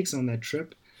mistakes on that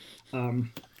trip.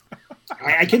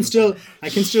 I can still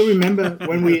remember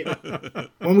when we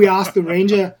asked the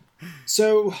ranger,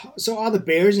 so are the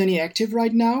bears any active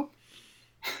right now?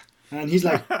 And he's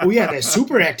like, oh yeah, they're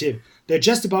super active. They're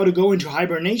just about to go into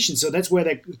hibernation, so that's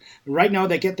where right now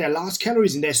they get their last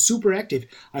calories, and they're super active.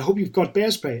 I hope you've got bear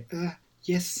spray.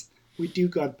 Yes, we do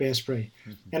got bear spray.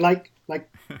 Mm-hmm. And like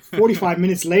 45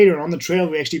 minutes later on the trail,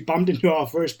 we actually bumped into our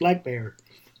first black bear.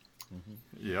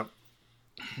 Mm-hmm. Yep.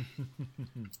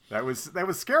 That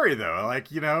was scary though.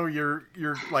 Like, you're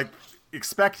like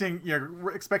expecting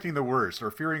the worst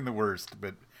or fearing the worst,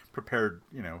 but prepared,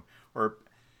 or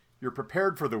you're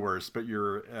prepared for the worst, but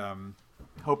you're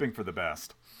hoping for the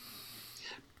best.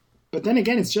 But then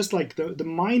again, it's just like the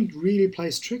mind really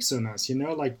plays tricks on us,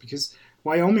 like, because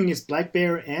Wyoming is black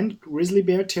bear and grizzly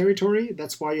bear territory.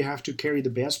 That's why you have to carry the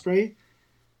bear spray.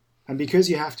 And because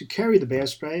you have to carry the bear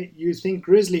spray, you think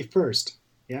grizzly first.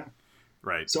 Yeah.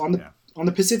 Right. So on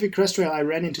the Pacific Crest Trail, I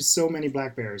ran into so many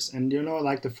black bears, and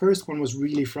like the first one was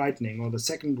really frightening, or the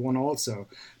second one also,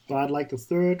 but like the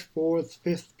third, fourth,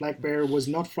 fifth black bear was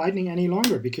not frightening any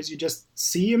longer, because you just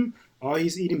see him, oh,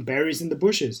 he's eating berries in the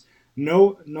bushes.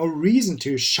 No reason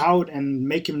to shout and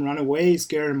make him run away,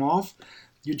 scare him off.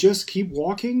 You just keep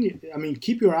walking. I mean,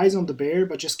 keep your eyes on the bear,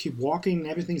 but just keep walking, and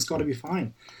everything's got to be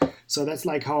fine. So that's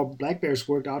like how black bears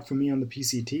worked out for me on the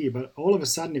PCT. But all of a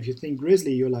sudden, if you think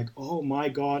grizzly, you're like, oh my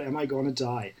God, am I going to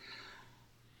die?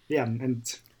 Yeah, and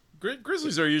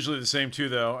grizzlies are usually the same too,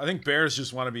 though. I think bears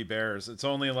just want to be bears. It's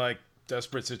only like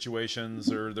desperate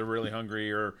situations, or they're really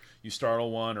hungry, or you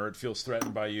startle one, or it feels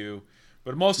threatened by you.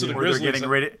 But most of the grizzlies, they're getting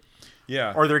ready.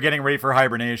 Yeah. Or they're getting ready for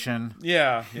hibernation.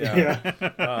 Yeah.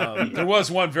 There was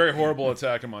one very horrible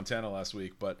attack in Montana last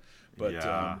week, but I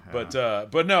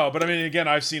mean, again,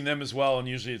 I've seen them as well, and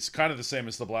usually it's kind of the same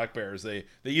as the black bears. They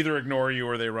either ignore you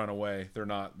or they run away. They're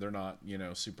not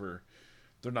super.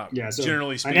 They're not. Yeah. So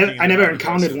generally speaking, I never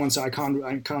encountered one, so I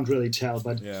can't really tell.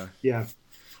 But yeah.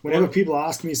 Whenever people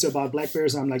ask me about black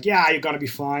bears, I'm like, yeah, you're gonna be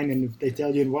fine. And if they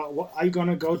tell you, what are you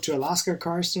gonna go to Alaska,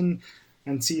 Karsten,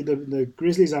 and see the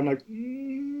grizzlies? I'm like,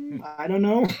 I don't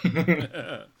know.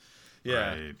 Yeah.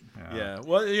 Right. Yeah.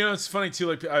 Well, it's funny too.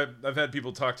 Like I've had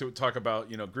people talk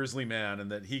about Grizzly Man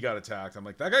and that he got attacked. I'm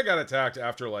like, that guy got attacked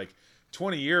after like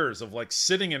 20 years of like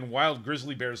sitting in wild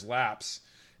grizzly bears' laps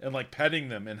and like petting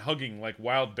them and hugging like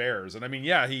wild bears. And I mean,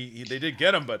 yeah, they did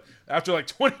get him, but after like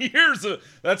 20 years,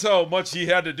 that's how much he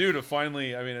had to do to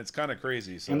finally. I mean, it's kind of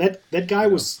crazy. So, and that guy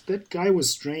was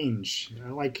strange.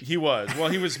 Like he was. Well,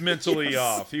 he was mentally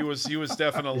off. He was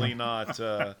definitely not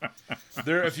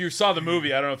there. If you saw the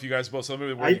movie, I don't know if you guys both saw the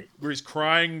movie where he's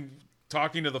crying,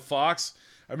 talking to the fox.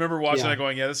 I remember watching that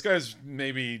going, yeah, this guy's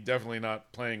definitely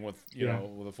not playing with,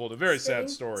 with a full, very sad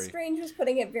story. Strange was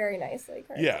putting it very nicely.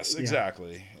 Carson. Yes,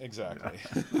 exactly. Exactly.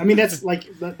 I mean, that's like,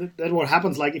 that what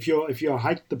happens, like if you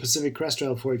hike the Pacific Crest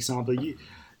Trail, for example,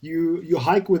 you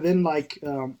hike within like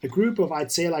a group of,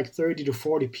 I'd say like 30 to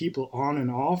 40 people on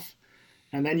and off.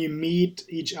 And then you meet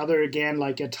each other again,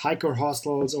 like at hiker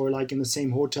hostels or like in the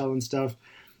same hotel and stuff.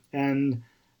 And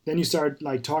then you start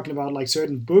like talking about like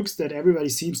certain books that everybody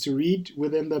seems to read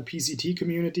within the PCT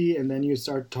community, and then you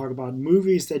start to talk about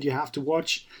movies that you have to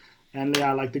watch. And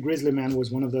yeah, like The Grizzly Man was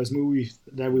one of those movies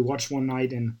that we watched one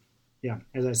night, and yeah,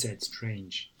 as I said,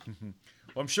 strange. Mm-hmm.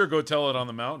 Well, I'm sure Go Tell It on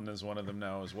the Mountain is one of them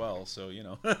now as well. So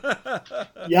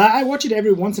Yeah, I watch it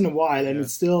every once in a while, and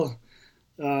it still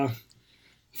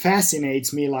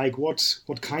fascinates me, like what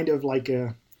kind of like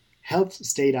a health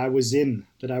state I was in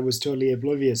that I was totally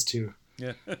oblivious to.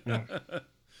 Yeah.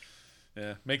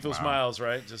 Yeah. Make those miles,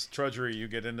 right? Just trudgery. You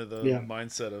get into the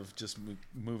mindset of just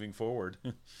moving forward.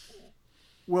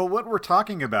 Well, what we're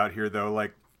talking about here, though,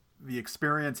 like the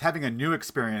experience, having a new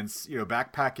experience,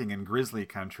 backpacking in grizzly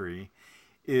country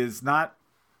is not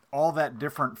all that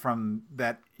different from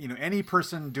that, any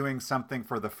person doing something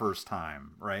for the first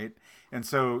time, right? And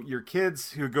so your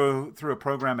kids who go through a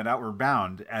program at Outward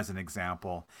Bound, as an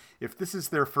example, if this is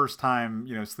their first time,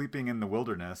 sleeping in the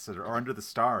wilderness or under the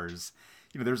stars,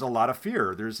 there's a lot of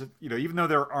fear. There's, even though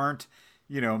there aren't,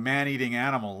 man-eating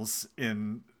animals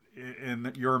in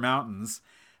your mountains,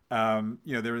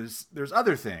 there's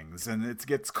other things, and it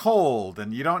gets cold,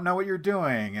 and you don't know what you're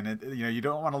doing, and you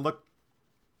don't want to look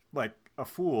like a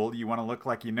fool. You want to look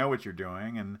like you know what you're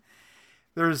doing, and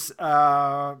there's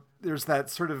that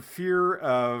sort of fear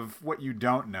of what you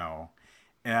don't know,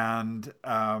 and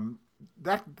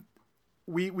that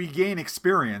we gain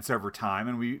experience over time,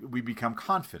 and we become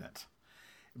confident.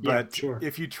 But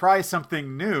if you try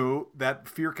something new, that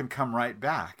fear can come right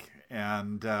back,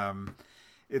 and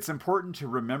it's important to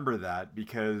remember that,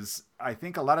 because I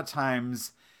think a lot of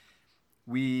times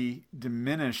we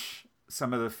diminish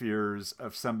some of the fears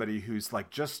of somebody who's like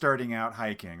just starting out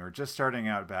hiking or just starting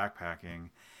out backpacking,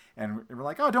 and we're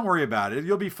like, oh, don't worry about it,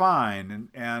 you'll be fine,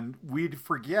 and we'd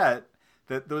forget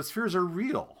that those fears are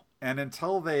real, and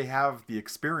until they have the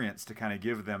experience to kind of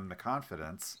give them the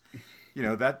confidence,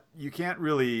 that you can't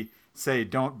really say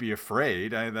don't be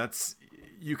afraid.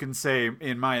 You can say,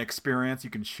 in my experience, you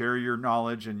can share your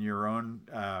knowledge and your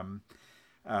own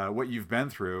what you've been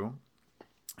through,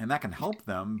 and that can help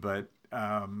them, but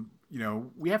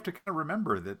we have to kind of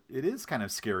remember that it is kind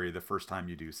of scary the first time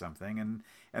you do something,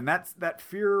 and that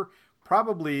fear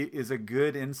probably is a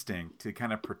good instinct to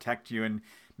kind of protect you and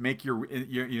make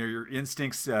your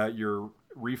instincts, your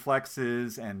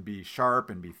reflexes, and be sharp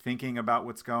and be thinking about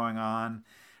what's going on,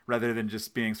 rather than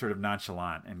just being sort of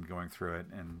nonchalant and going through it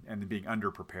and being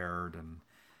underprepared and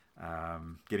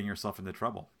getting yourself into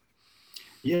trouble.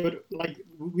 Yeah, but like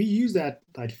we use that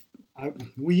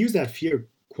fear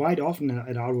quite often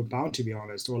at Outward Bound, to be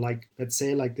honest, or like, let's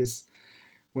say like this,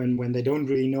 when they don't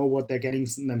really know what they're getting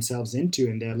themselves into,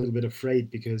 and they're a little bit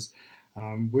afraid, because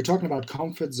we're talking about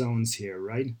comfort zones here,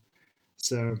 right?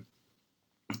 So,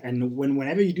 and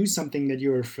whenever you do something that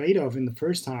you're afraid of in the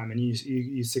first time and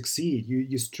you succeed,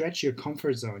 you stretch your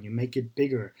comfort zone, you make it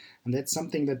bigger, and that's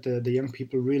something that the young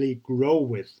people really grow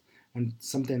with, and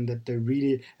something that they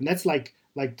really, and that's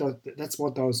that's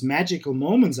what those magical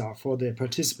moments are for the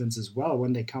participants as well,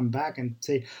 when they come back and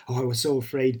say, oh, I was so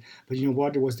afraid, but you know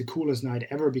what, it was the coolest night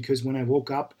ever, because when I woke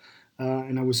up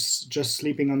and I was just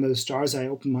sleeping under the stars, I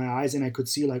opened my eyes and I could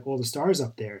see like all the stars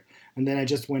up there, and then I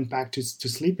just went back to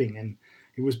sleeping, and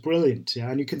it was brilliant. Yeah?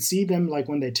 And you can see them like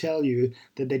when they tell you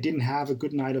that they didn't have a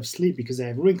good night of sleep because they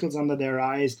have wrinkles under their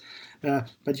eyes,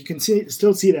 but you can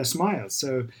still see their smiles.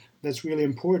 So that's really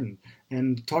important.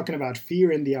 And talking about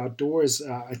fear in the outdoors,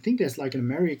 I think there's like an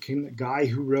American guy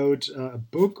who wrote a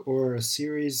book or a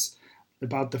series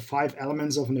about the 5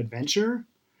 elements of an adventure.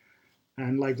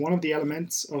 And like one of the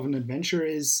elements of an adventure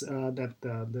is that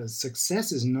the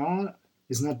success is not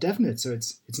definite. So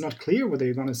it's not clear whether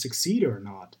you're going to succeed or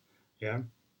not. Yeah.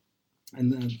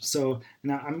 And so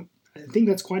now I think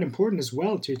that's quite important as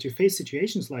well to face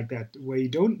situations like that where you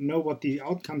don't know what the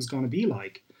outcome's going to be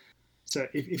like. So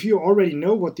if you already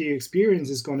know what the experience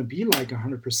is going to be like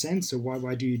 100%, so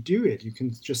why do you do it? You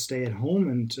can just stay at home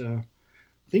and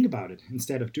think about it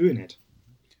instead of doing it.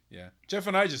 Yeah, Jeff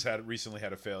and I just recently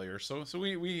had a failure, so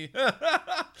we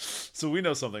so we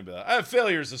know something about that.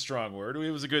 Failure is a strong word.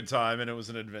 It was a good time and it was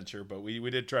an adventure, but we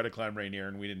did try to climb Rainier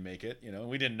and we didn't make it.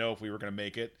 We didn't know if we were going to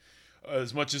make it.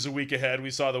 As much as a week ahead, we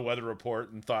saw the weather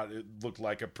report and thought it looked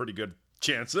like a pretty good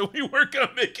chance that we weren't going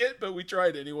to make it, but we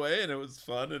tried anyway, and it was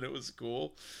fun and it was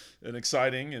cool and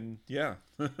exciting, and yeah.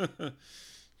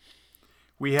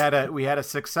 We had a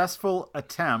successful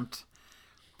attempt,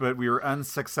 but we were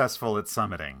unsuccessful at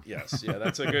summiting. Yes, yeah,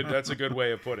 that's a good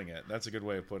way of putting it.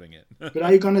 But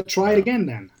are you going to try it again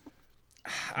then?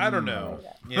 I don't know.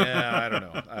 Yeah, I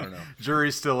don't know.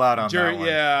 Jury's still out on that one.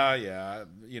 Yeah.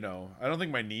 I don't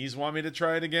think my knees want me to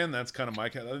try it again. That's kind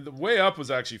of the way up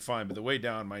was actually fine, but the way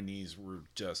down, my knees were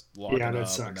just locking up,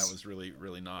 sucks. and that was really,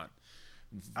 really not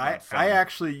I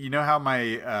actually, how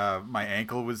my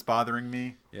ankle was bothering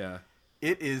me? Yeah.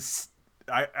 It is.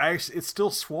 It's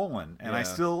still swollen, and it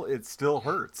still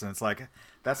hurts, and it's like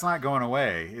that's not going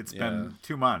away. It's been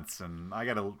 2 months, and I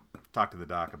got to talk to the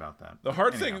doc about that. The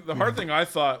hard thing I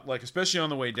thought, like especially on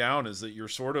the way down, is that you're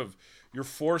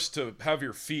forced to have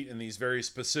your feet in these very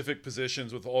specific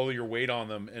positions with all of your weight on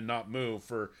them and not move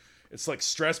for. It's like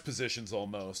stress positions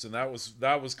almost, and that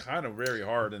was kind of very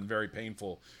hard and very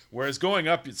painful. Whereas going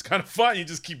up, it's kind of fun. You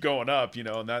just keep going up,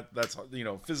 and that's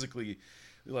physically.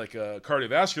 Like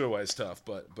cardiovascular wise tough,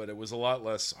 but it was a lot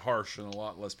less harsh and a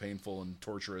lot less painful and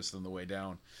torturous than the way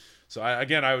down. So I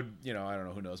would, I don't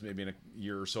know, who knows, maybe in a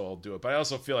year or so I'll do it. But I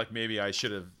also feel like maybe I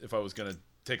should have, if I was going to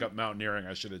take up mountaineering,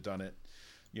 I should have done it,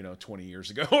 20 years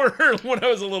ago or when I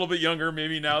was a little bit younger.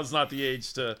 Maybe now is not the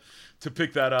age to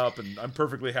pick that up. And I'm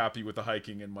perfectly happy with the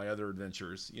hiking and my other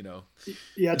adventures,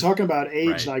 Yeah, talking about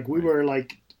age,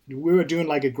 we were doing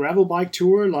like a gravel bike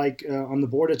tour, on the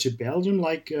border to Belgium,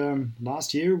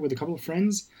 last year with a couple of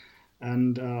friends.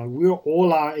 And we were all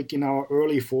like in our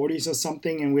early 40s or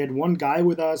something. And we had one guy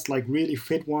with us, like really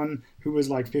fit one, who was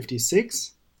like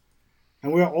 56.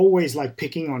 And we were always like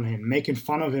picking on him, making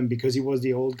fun of him because he was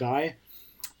the old guy.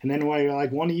 And then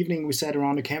one evening we sat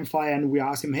around a campfire and we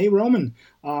asked him, "Hey, Roman,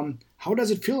 how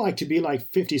does it feel like to be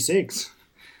like 56?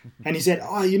 And he said,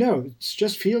 it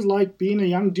just feels like being a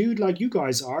young dude like you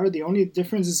guys are. The only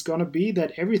difference is going to be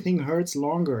that everything hurts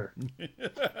longer."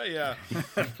 Yeah.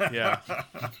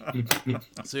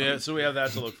 So we have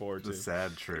that to look forward to. The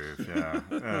sad truth,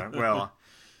 yeah. Well,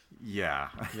 yeah.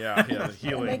 Yeah, the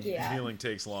healing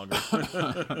takes longer.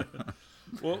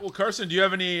 Well, Karsten, do you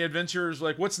have any adventures?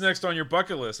 Like, what's next on your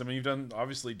bucket list? I mean, you've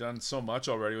obviously done so much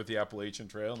already with the Appalachian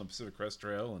Trail and the Pacific Crest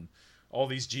Trail and all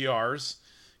these GRs.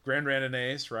 Grand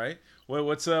Randonnées, right?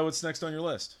 What's next on your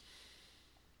list?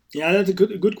 Yeah, that's a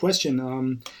good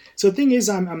question. So the thing is,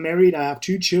 I'm married. I have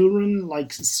 2 children. Like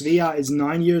Svea is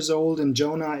 9 years old and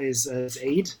Jonah is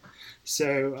 8.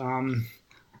 So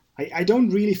I don't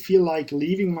really feel like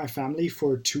leaving my family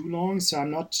for too long. So I'm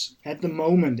not, at the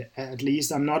moment, at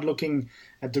least, I'm not looking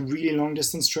at the really long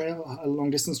distance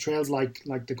trails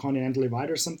like the Continental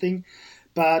Divide or something.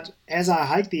 But as I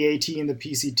hiked the AT and the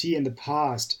PCT in the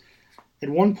past, at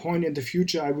one point in the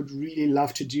future, I would really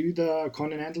love to do the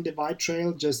Continental Divide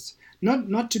Trail, just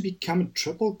not to become a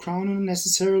triple crowner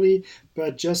necessarily,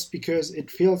 but just because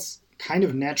it feels kind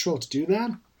of natural to do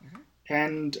that. Mm-hmm.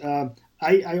 And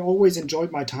I always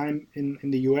enjoyed my time in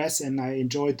the US, and I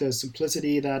enjoyed the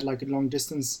simplicity that like a long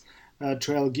distance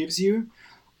trail gives you.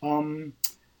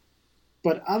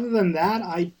 But other than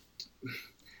that,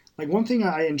 one thing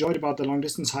I enjoyed about the long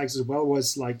distance hikes as well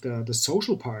was like the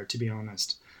social part, to be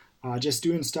honest. Just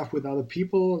doing stuff with other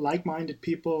people, like-minded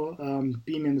people,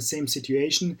 being in the same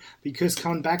situation. Because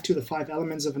coming back to the 5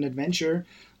 elements of an adventure,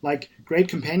 like great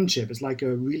companionship is like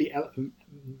a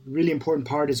really important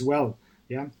part as well.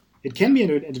 Yeah, it can be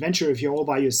an adventure if you're all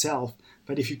by yourself,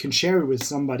 but if you can share it with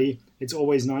somebody, it's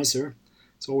always nicer.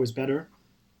 It's always better.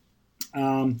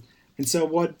 And so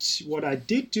what I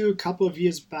did do a couple of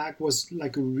years back was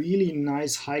like a really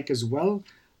nice hike as well.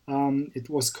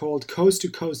 It was called Coast to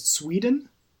Coast Sweden.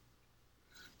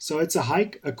 So it's a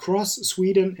hike across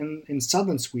Sweden in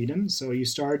southern Sweden. So you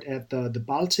start at the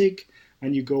Baltic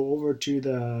and you go over to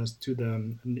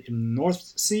the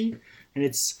North Sea, and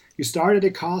you start at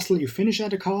a castle, you finish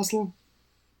at a castle.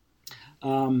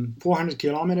 400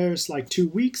 kilometers, like 2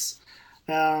 weeks,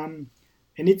 and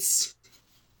it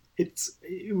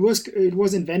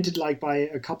was invented like by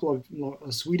a couple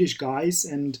of Swedish guys,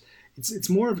 and it's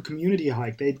more of a community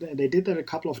hike. They did that a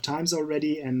couple of times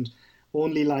already, and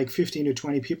only like 15 to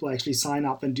 20 people actually sign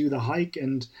up and do the hike.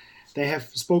 And they have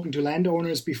spoken to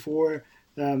landowners before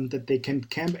that they can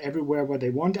camp everywhere where they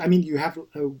want. I mean, you have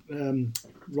a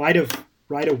right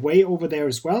of way over there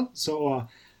as well. So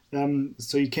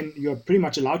you're pretty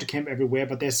much allowed to camp everywhere,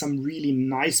 but there's some really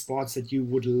nice spots that you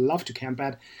would love to camp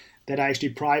at that are actually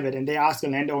private, and they ask the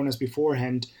landowners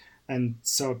beforehand. And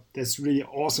so there's really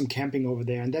awesome camping over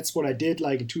there. And that's what I did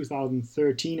like in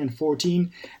 2013 and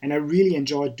 14. And I really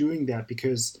enjoyed doing that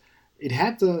because it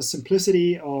had the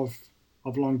simplicity of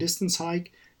long distance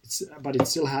hike, but it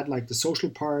still had like the social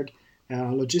part.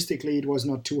 Logistically, it was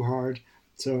not too hard.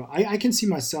 So I can see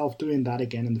myself doing that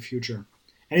again in the future.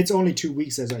 And it's only 2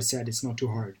 weeks, as I said. It's not too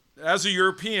hard. As a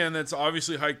European that's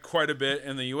obviously hiked quite a bit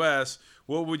in the U.S.,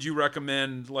 what would you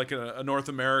recommend like a North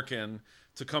American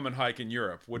to come and hike in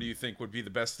Europe? What do you think would be the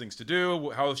best things to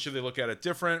do? How should they look at it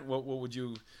different? What would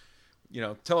you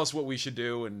tell us what we should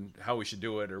do and how we should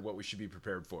do it or what we should be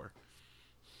prepared for?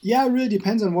 Yeah, it really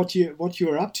depends on what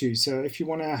you're up to. So if you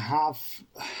want to have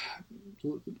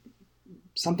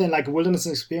something like a wilderness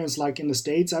experience like in the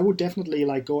States, I would definitely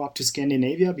like go up to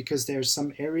Scandinavia because there's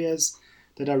some areas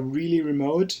that are really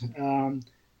remote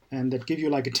and that give you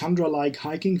like a tundra-like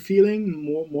hiking feeling,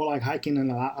 more like hiking in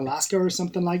Alaska or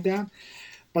something like that.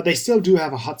 But they still do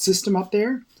have a hut system up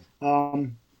there.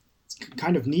 It's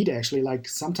kind of neat actually. Like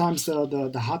sometimes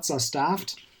the huts are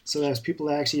staffed, so there's people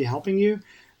that are actually helping you.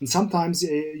 And sometimes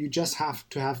you just have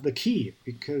to have the key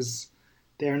because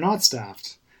they're not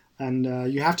staffed. And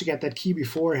you have to get that key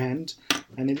beforehand.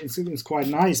 And it's quite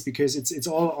nice because it's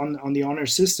all on the honor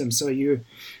system. So you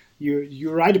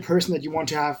write a person that you want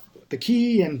to have the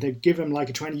key and they give them like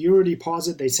a €20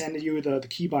 deposit. They send you the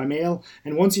key by mail.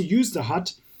 And once you use the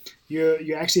hut,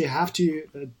 you actually have to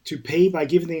pay by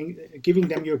giving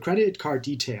them your credit card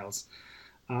details.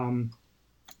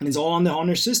 And it's all on the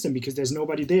honor system because there's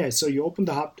nobody there. So you open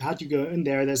the hut, you go in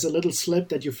there. There's a little slip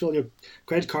that you fill your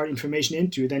credit card information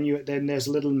into. Then there's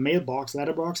a little letterbox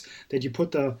that you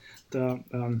put the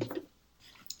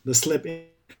slip in.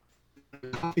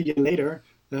 Half a year later,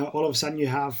 all of a sudden you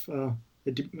have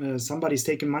somebody's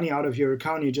taking money out of your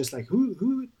account. You're just like,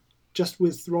 who just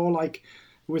withdrew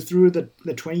the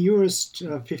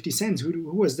 €20, 50 cents?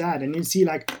 Who was that? And you see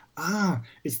like,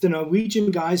 it's the Norwegian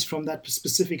guys from that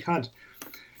specific hut.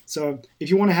 So if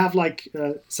you want to have like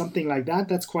something like that,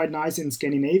 that's quite nice in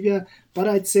Scandinavia. But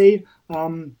I'd say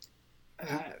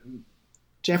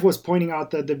Jeff was pointing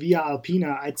out the Via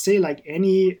Alpina. I'd say like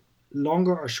any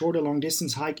longer or shorter long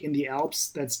distance hike in the Alps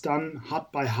that's done hut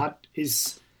by hut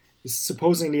is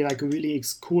supposedly like a really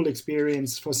cool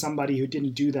experience for somebody who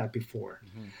didn't do that before.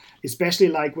 Mm-hmm. Especially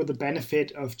like with the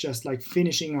benefit of just like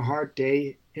finishing a hard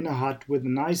day in a hut with a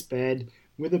nice bed,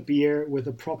 with a beer, with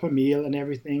a proper meal and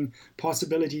everything,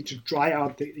 possibility to dry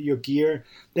out your gear.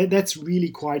 That's really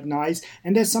quite nice.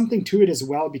 And there's something to it as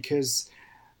well because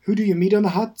who do you meet on the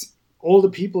hut? All the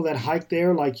people that hike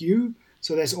there like you.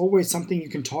 So there's always something you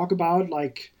can talk about,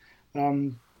 like,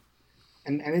 and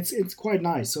it's quite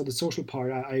nice. So the social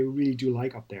part I really do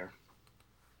like up there.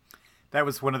 That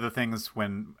was one of the things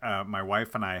when my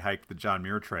wife and I hiked the John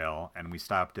Muir Trail and we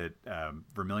stopped at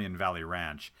Vermilion Valley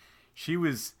Ranch. She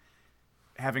was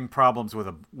having problems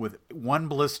with one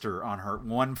blister on her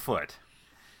one foot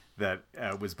that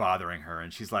was bothering her,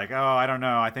 and she's like, I don't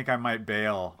know, I think I might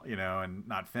bail, and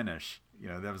not finish.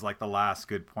 That was like the last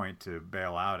good point to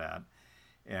bail out at.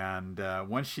 And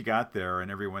once she got there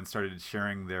and everyone started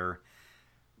sharing their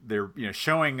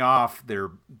showing off their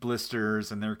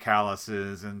blisters and their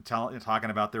calluses and talking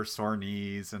about their sore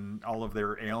knees and all of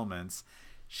their ailments,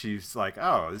 she's like,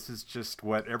 this is just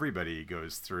what everybody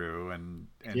goes through. And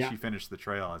yeah. She finished the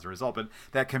trail as a result. But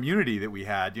that community that we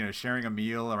had, sharing a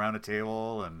meal around a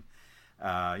table and,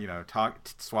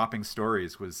 swapping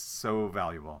stories was so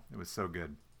valuable. It was so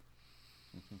good.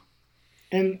 Mm-hmm.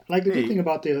 And like the good thing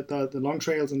about the long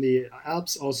trails in the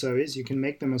Alps also is you can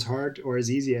make them as hard or as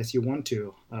easy as you want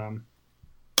to.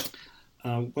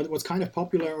 What's kind of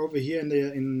popular over here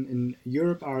in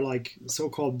Europe are like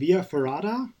so-called Via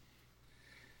Ferrata,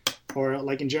 or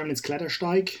like in German it's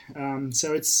Klettersteig.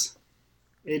 So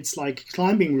it's like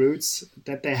climbing routes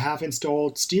that they have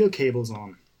installed steel cables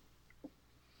on.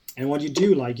 And what you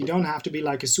do, like, you don't have to be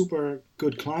like a super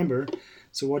good climber.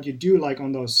 So what you do, like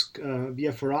on those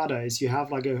Via Ferrata, is you have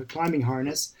like a climbing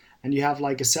harness and you have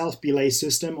like a self-belay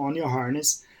system on your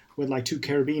harness with like 2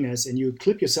 carabiners, and you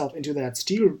clip yourself into that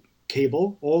steel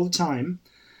cable all the time.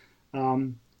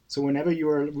 So whenever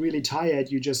you're really tired,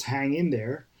 you just hang in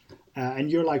there and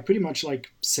you're like pretty much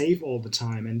like safe all the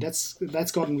time. And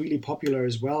that's gotten really popular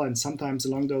as well. And sometimes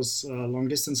along those long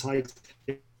distance hikes,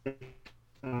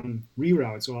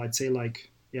 reroutes, or I'd say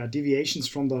like deviations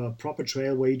from the proper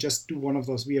trail where you just do one of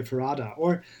those via ferrata,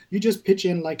 or you just pitch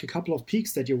in like a couple of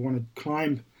peaks that you want to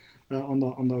climb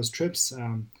on those trips.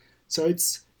 So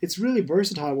it's really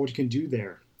versatile what you can do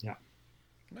there. Yeah.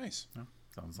 Nice. Yeah,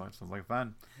 sounds like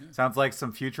fun. Yeah. Sounds like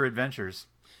some future adventures.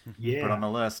 Yeah. Put on the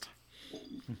list.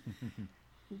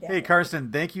 Hey,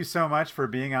 Karsten, thank you so much for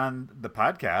being on the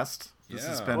podcast. This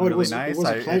has been really nice. It was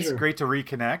a pleasure. It's great to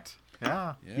reconnect.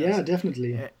 Yeah. Yes. Yeah,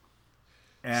 definitely.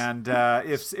 And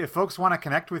if folks want to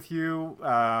connect with you,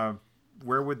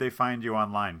 where would they find you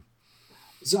online?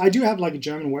 So I do have like a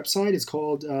German website. It's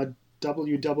called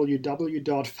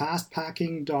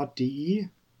www.fastpacking.de,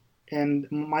 and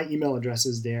my email address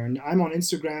is there. And I'm on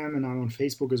Instagram and I'm on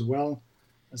Facebook as well.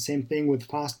 Same thing with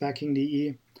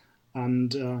fastpacking.de.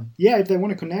 And if they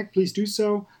want to connect, please do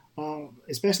so.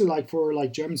 Especially like for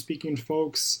like German speaking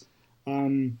folks,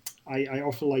 I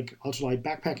offer like ultralight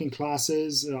backpacking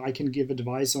classes. I can give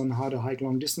advice on how to hike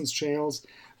long distance trails,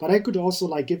 but I could also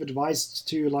like give advice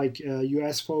to like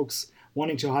US folks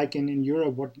wanting to hike in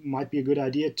Europe, what might be a good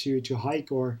idea to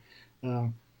hike, or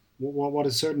what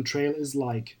a certain trail is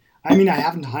like. I mean, I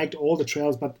haven't hiked all the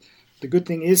trails, but the good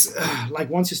thing is, like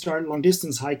once you start long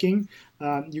distance hiking,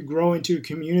 you grow into a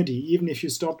community. Even if you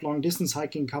stopped long distance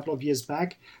hiking a couple of years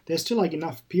back, there's still like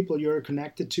enough people you're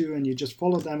connected to, and you just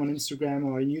follow them on Instagram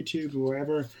or on YouTube or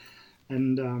wherever.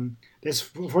 And there's,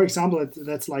 for example,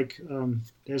 that's like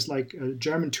there's like a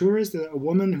German tourist, a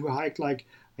woman who hiked like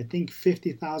I think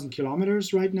 50,000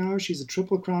 kilometers right now. She's a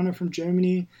triple crowner from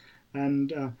Germany,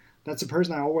 and that's a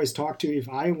person I always talk to if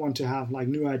I want to have like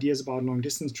new ideas about long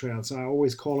distance trails. So I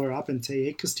always call her up and say,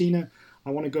 hey, Christina, I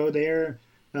want to go there,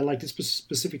 like this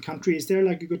specific country. Is there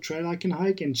like a good trail I can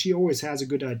hike? And she always has a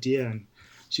good idea. And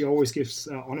she always gives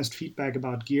honest feedback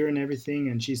about gear and everything.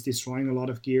 And she's destroying a lot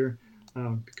of gear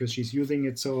because she's using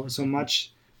it so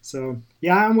much. So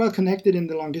yeah, I'm well connected in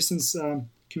the long distance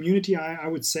community, I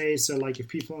would say. So like if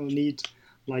people need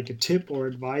like a tip or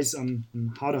advice on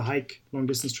how to hike long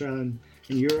distance trail in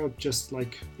Europe, just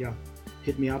like,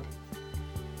 hit me up.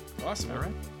 Awesome. All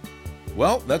right.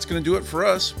 Well, that's going to do it for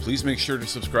us. Please make sure to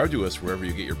subscribe to us wherever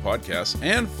you get your podcasts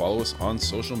and follow us on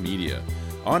social media.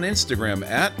 On Instagram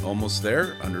at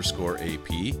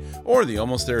almostthere_AP or the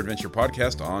Almost There Adventure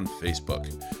Podcast on Facebook.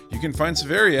 You can find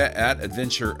Severia at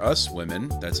Adventure Us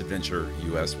Women, that's Adventure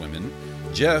US Women,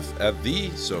 Jeff at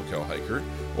The SoCal Hiker,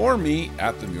 or me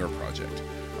at The Muir Project.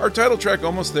 Our title track,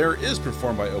 Almost There, is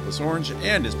performed by Opus Orange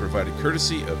and is provided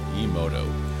courtesy of eMoto.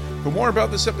 For more about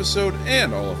this episode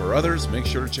and all of our others, make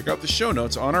sure to check out the show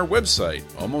notes on our website,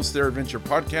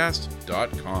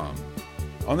 almostthereadventurepodcast.com.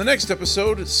 On the next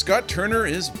episode, Scott Turner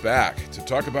is back to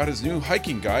talk about his new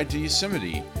hiking guide to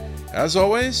Yosemite. As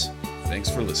always, thanks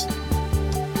for listening.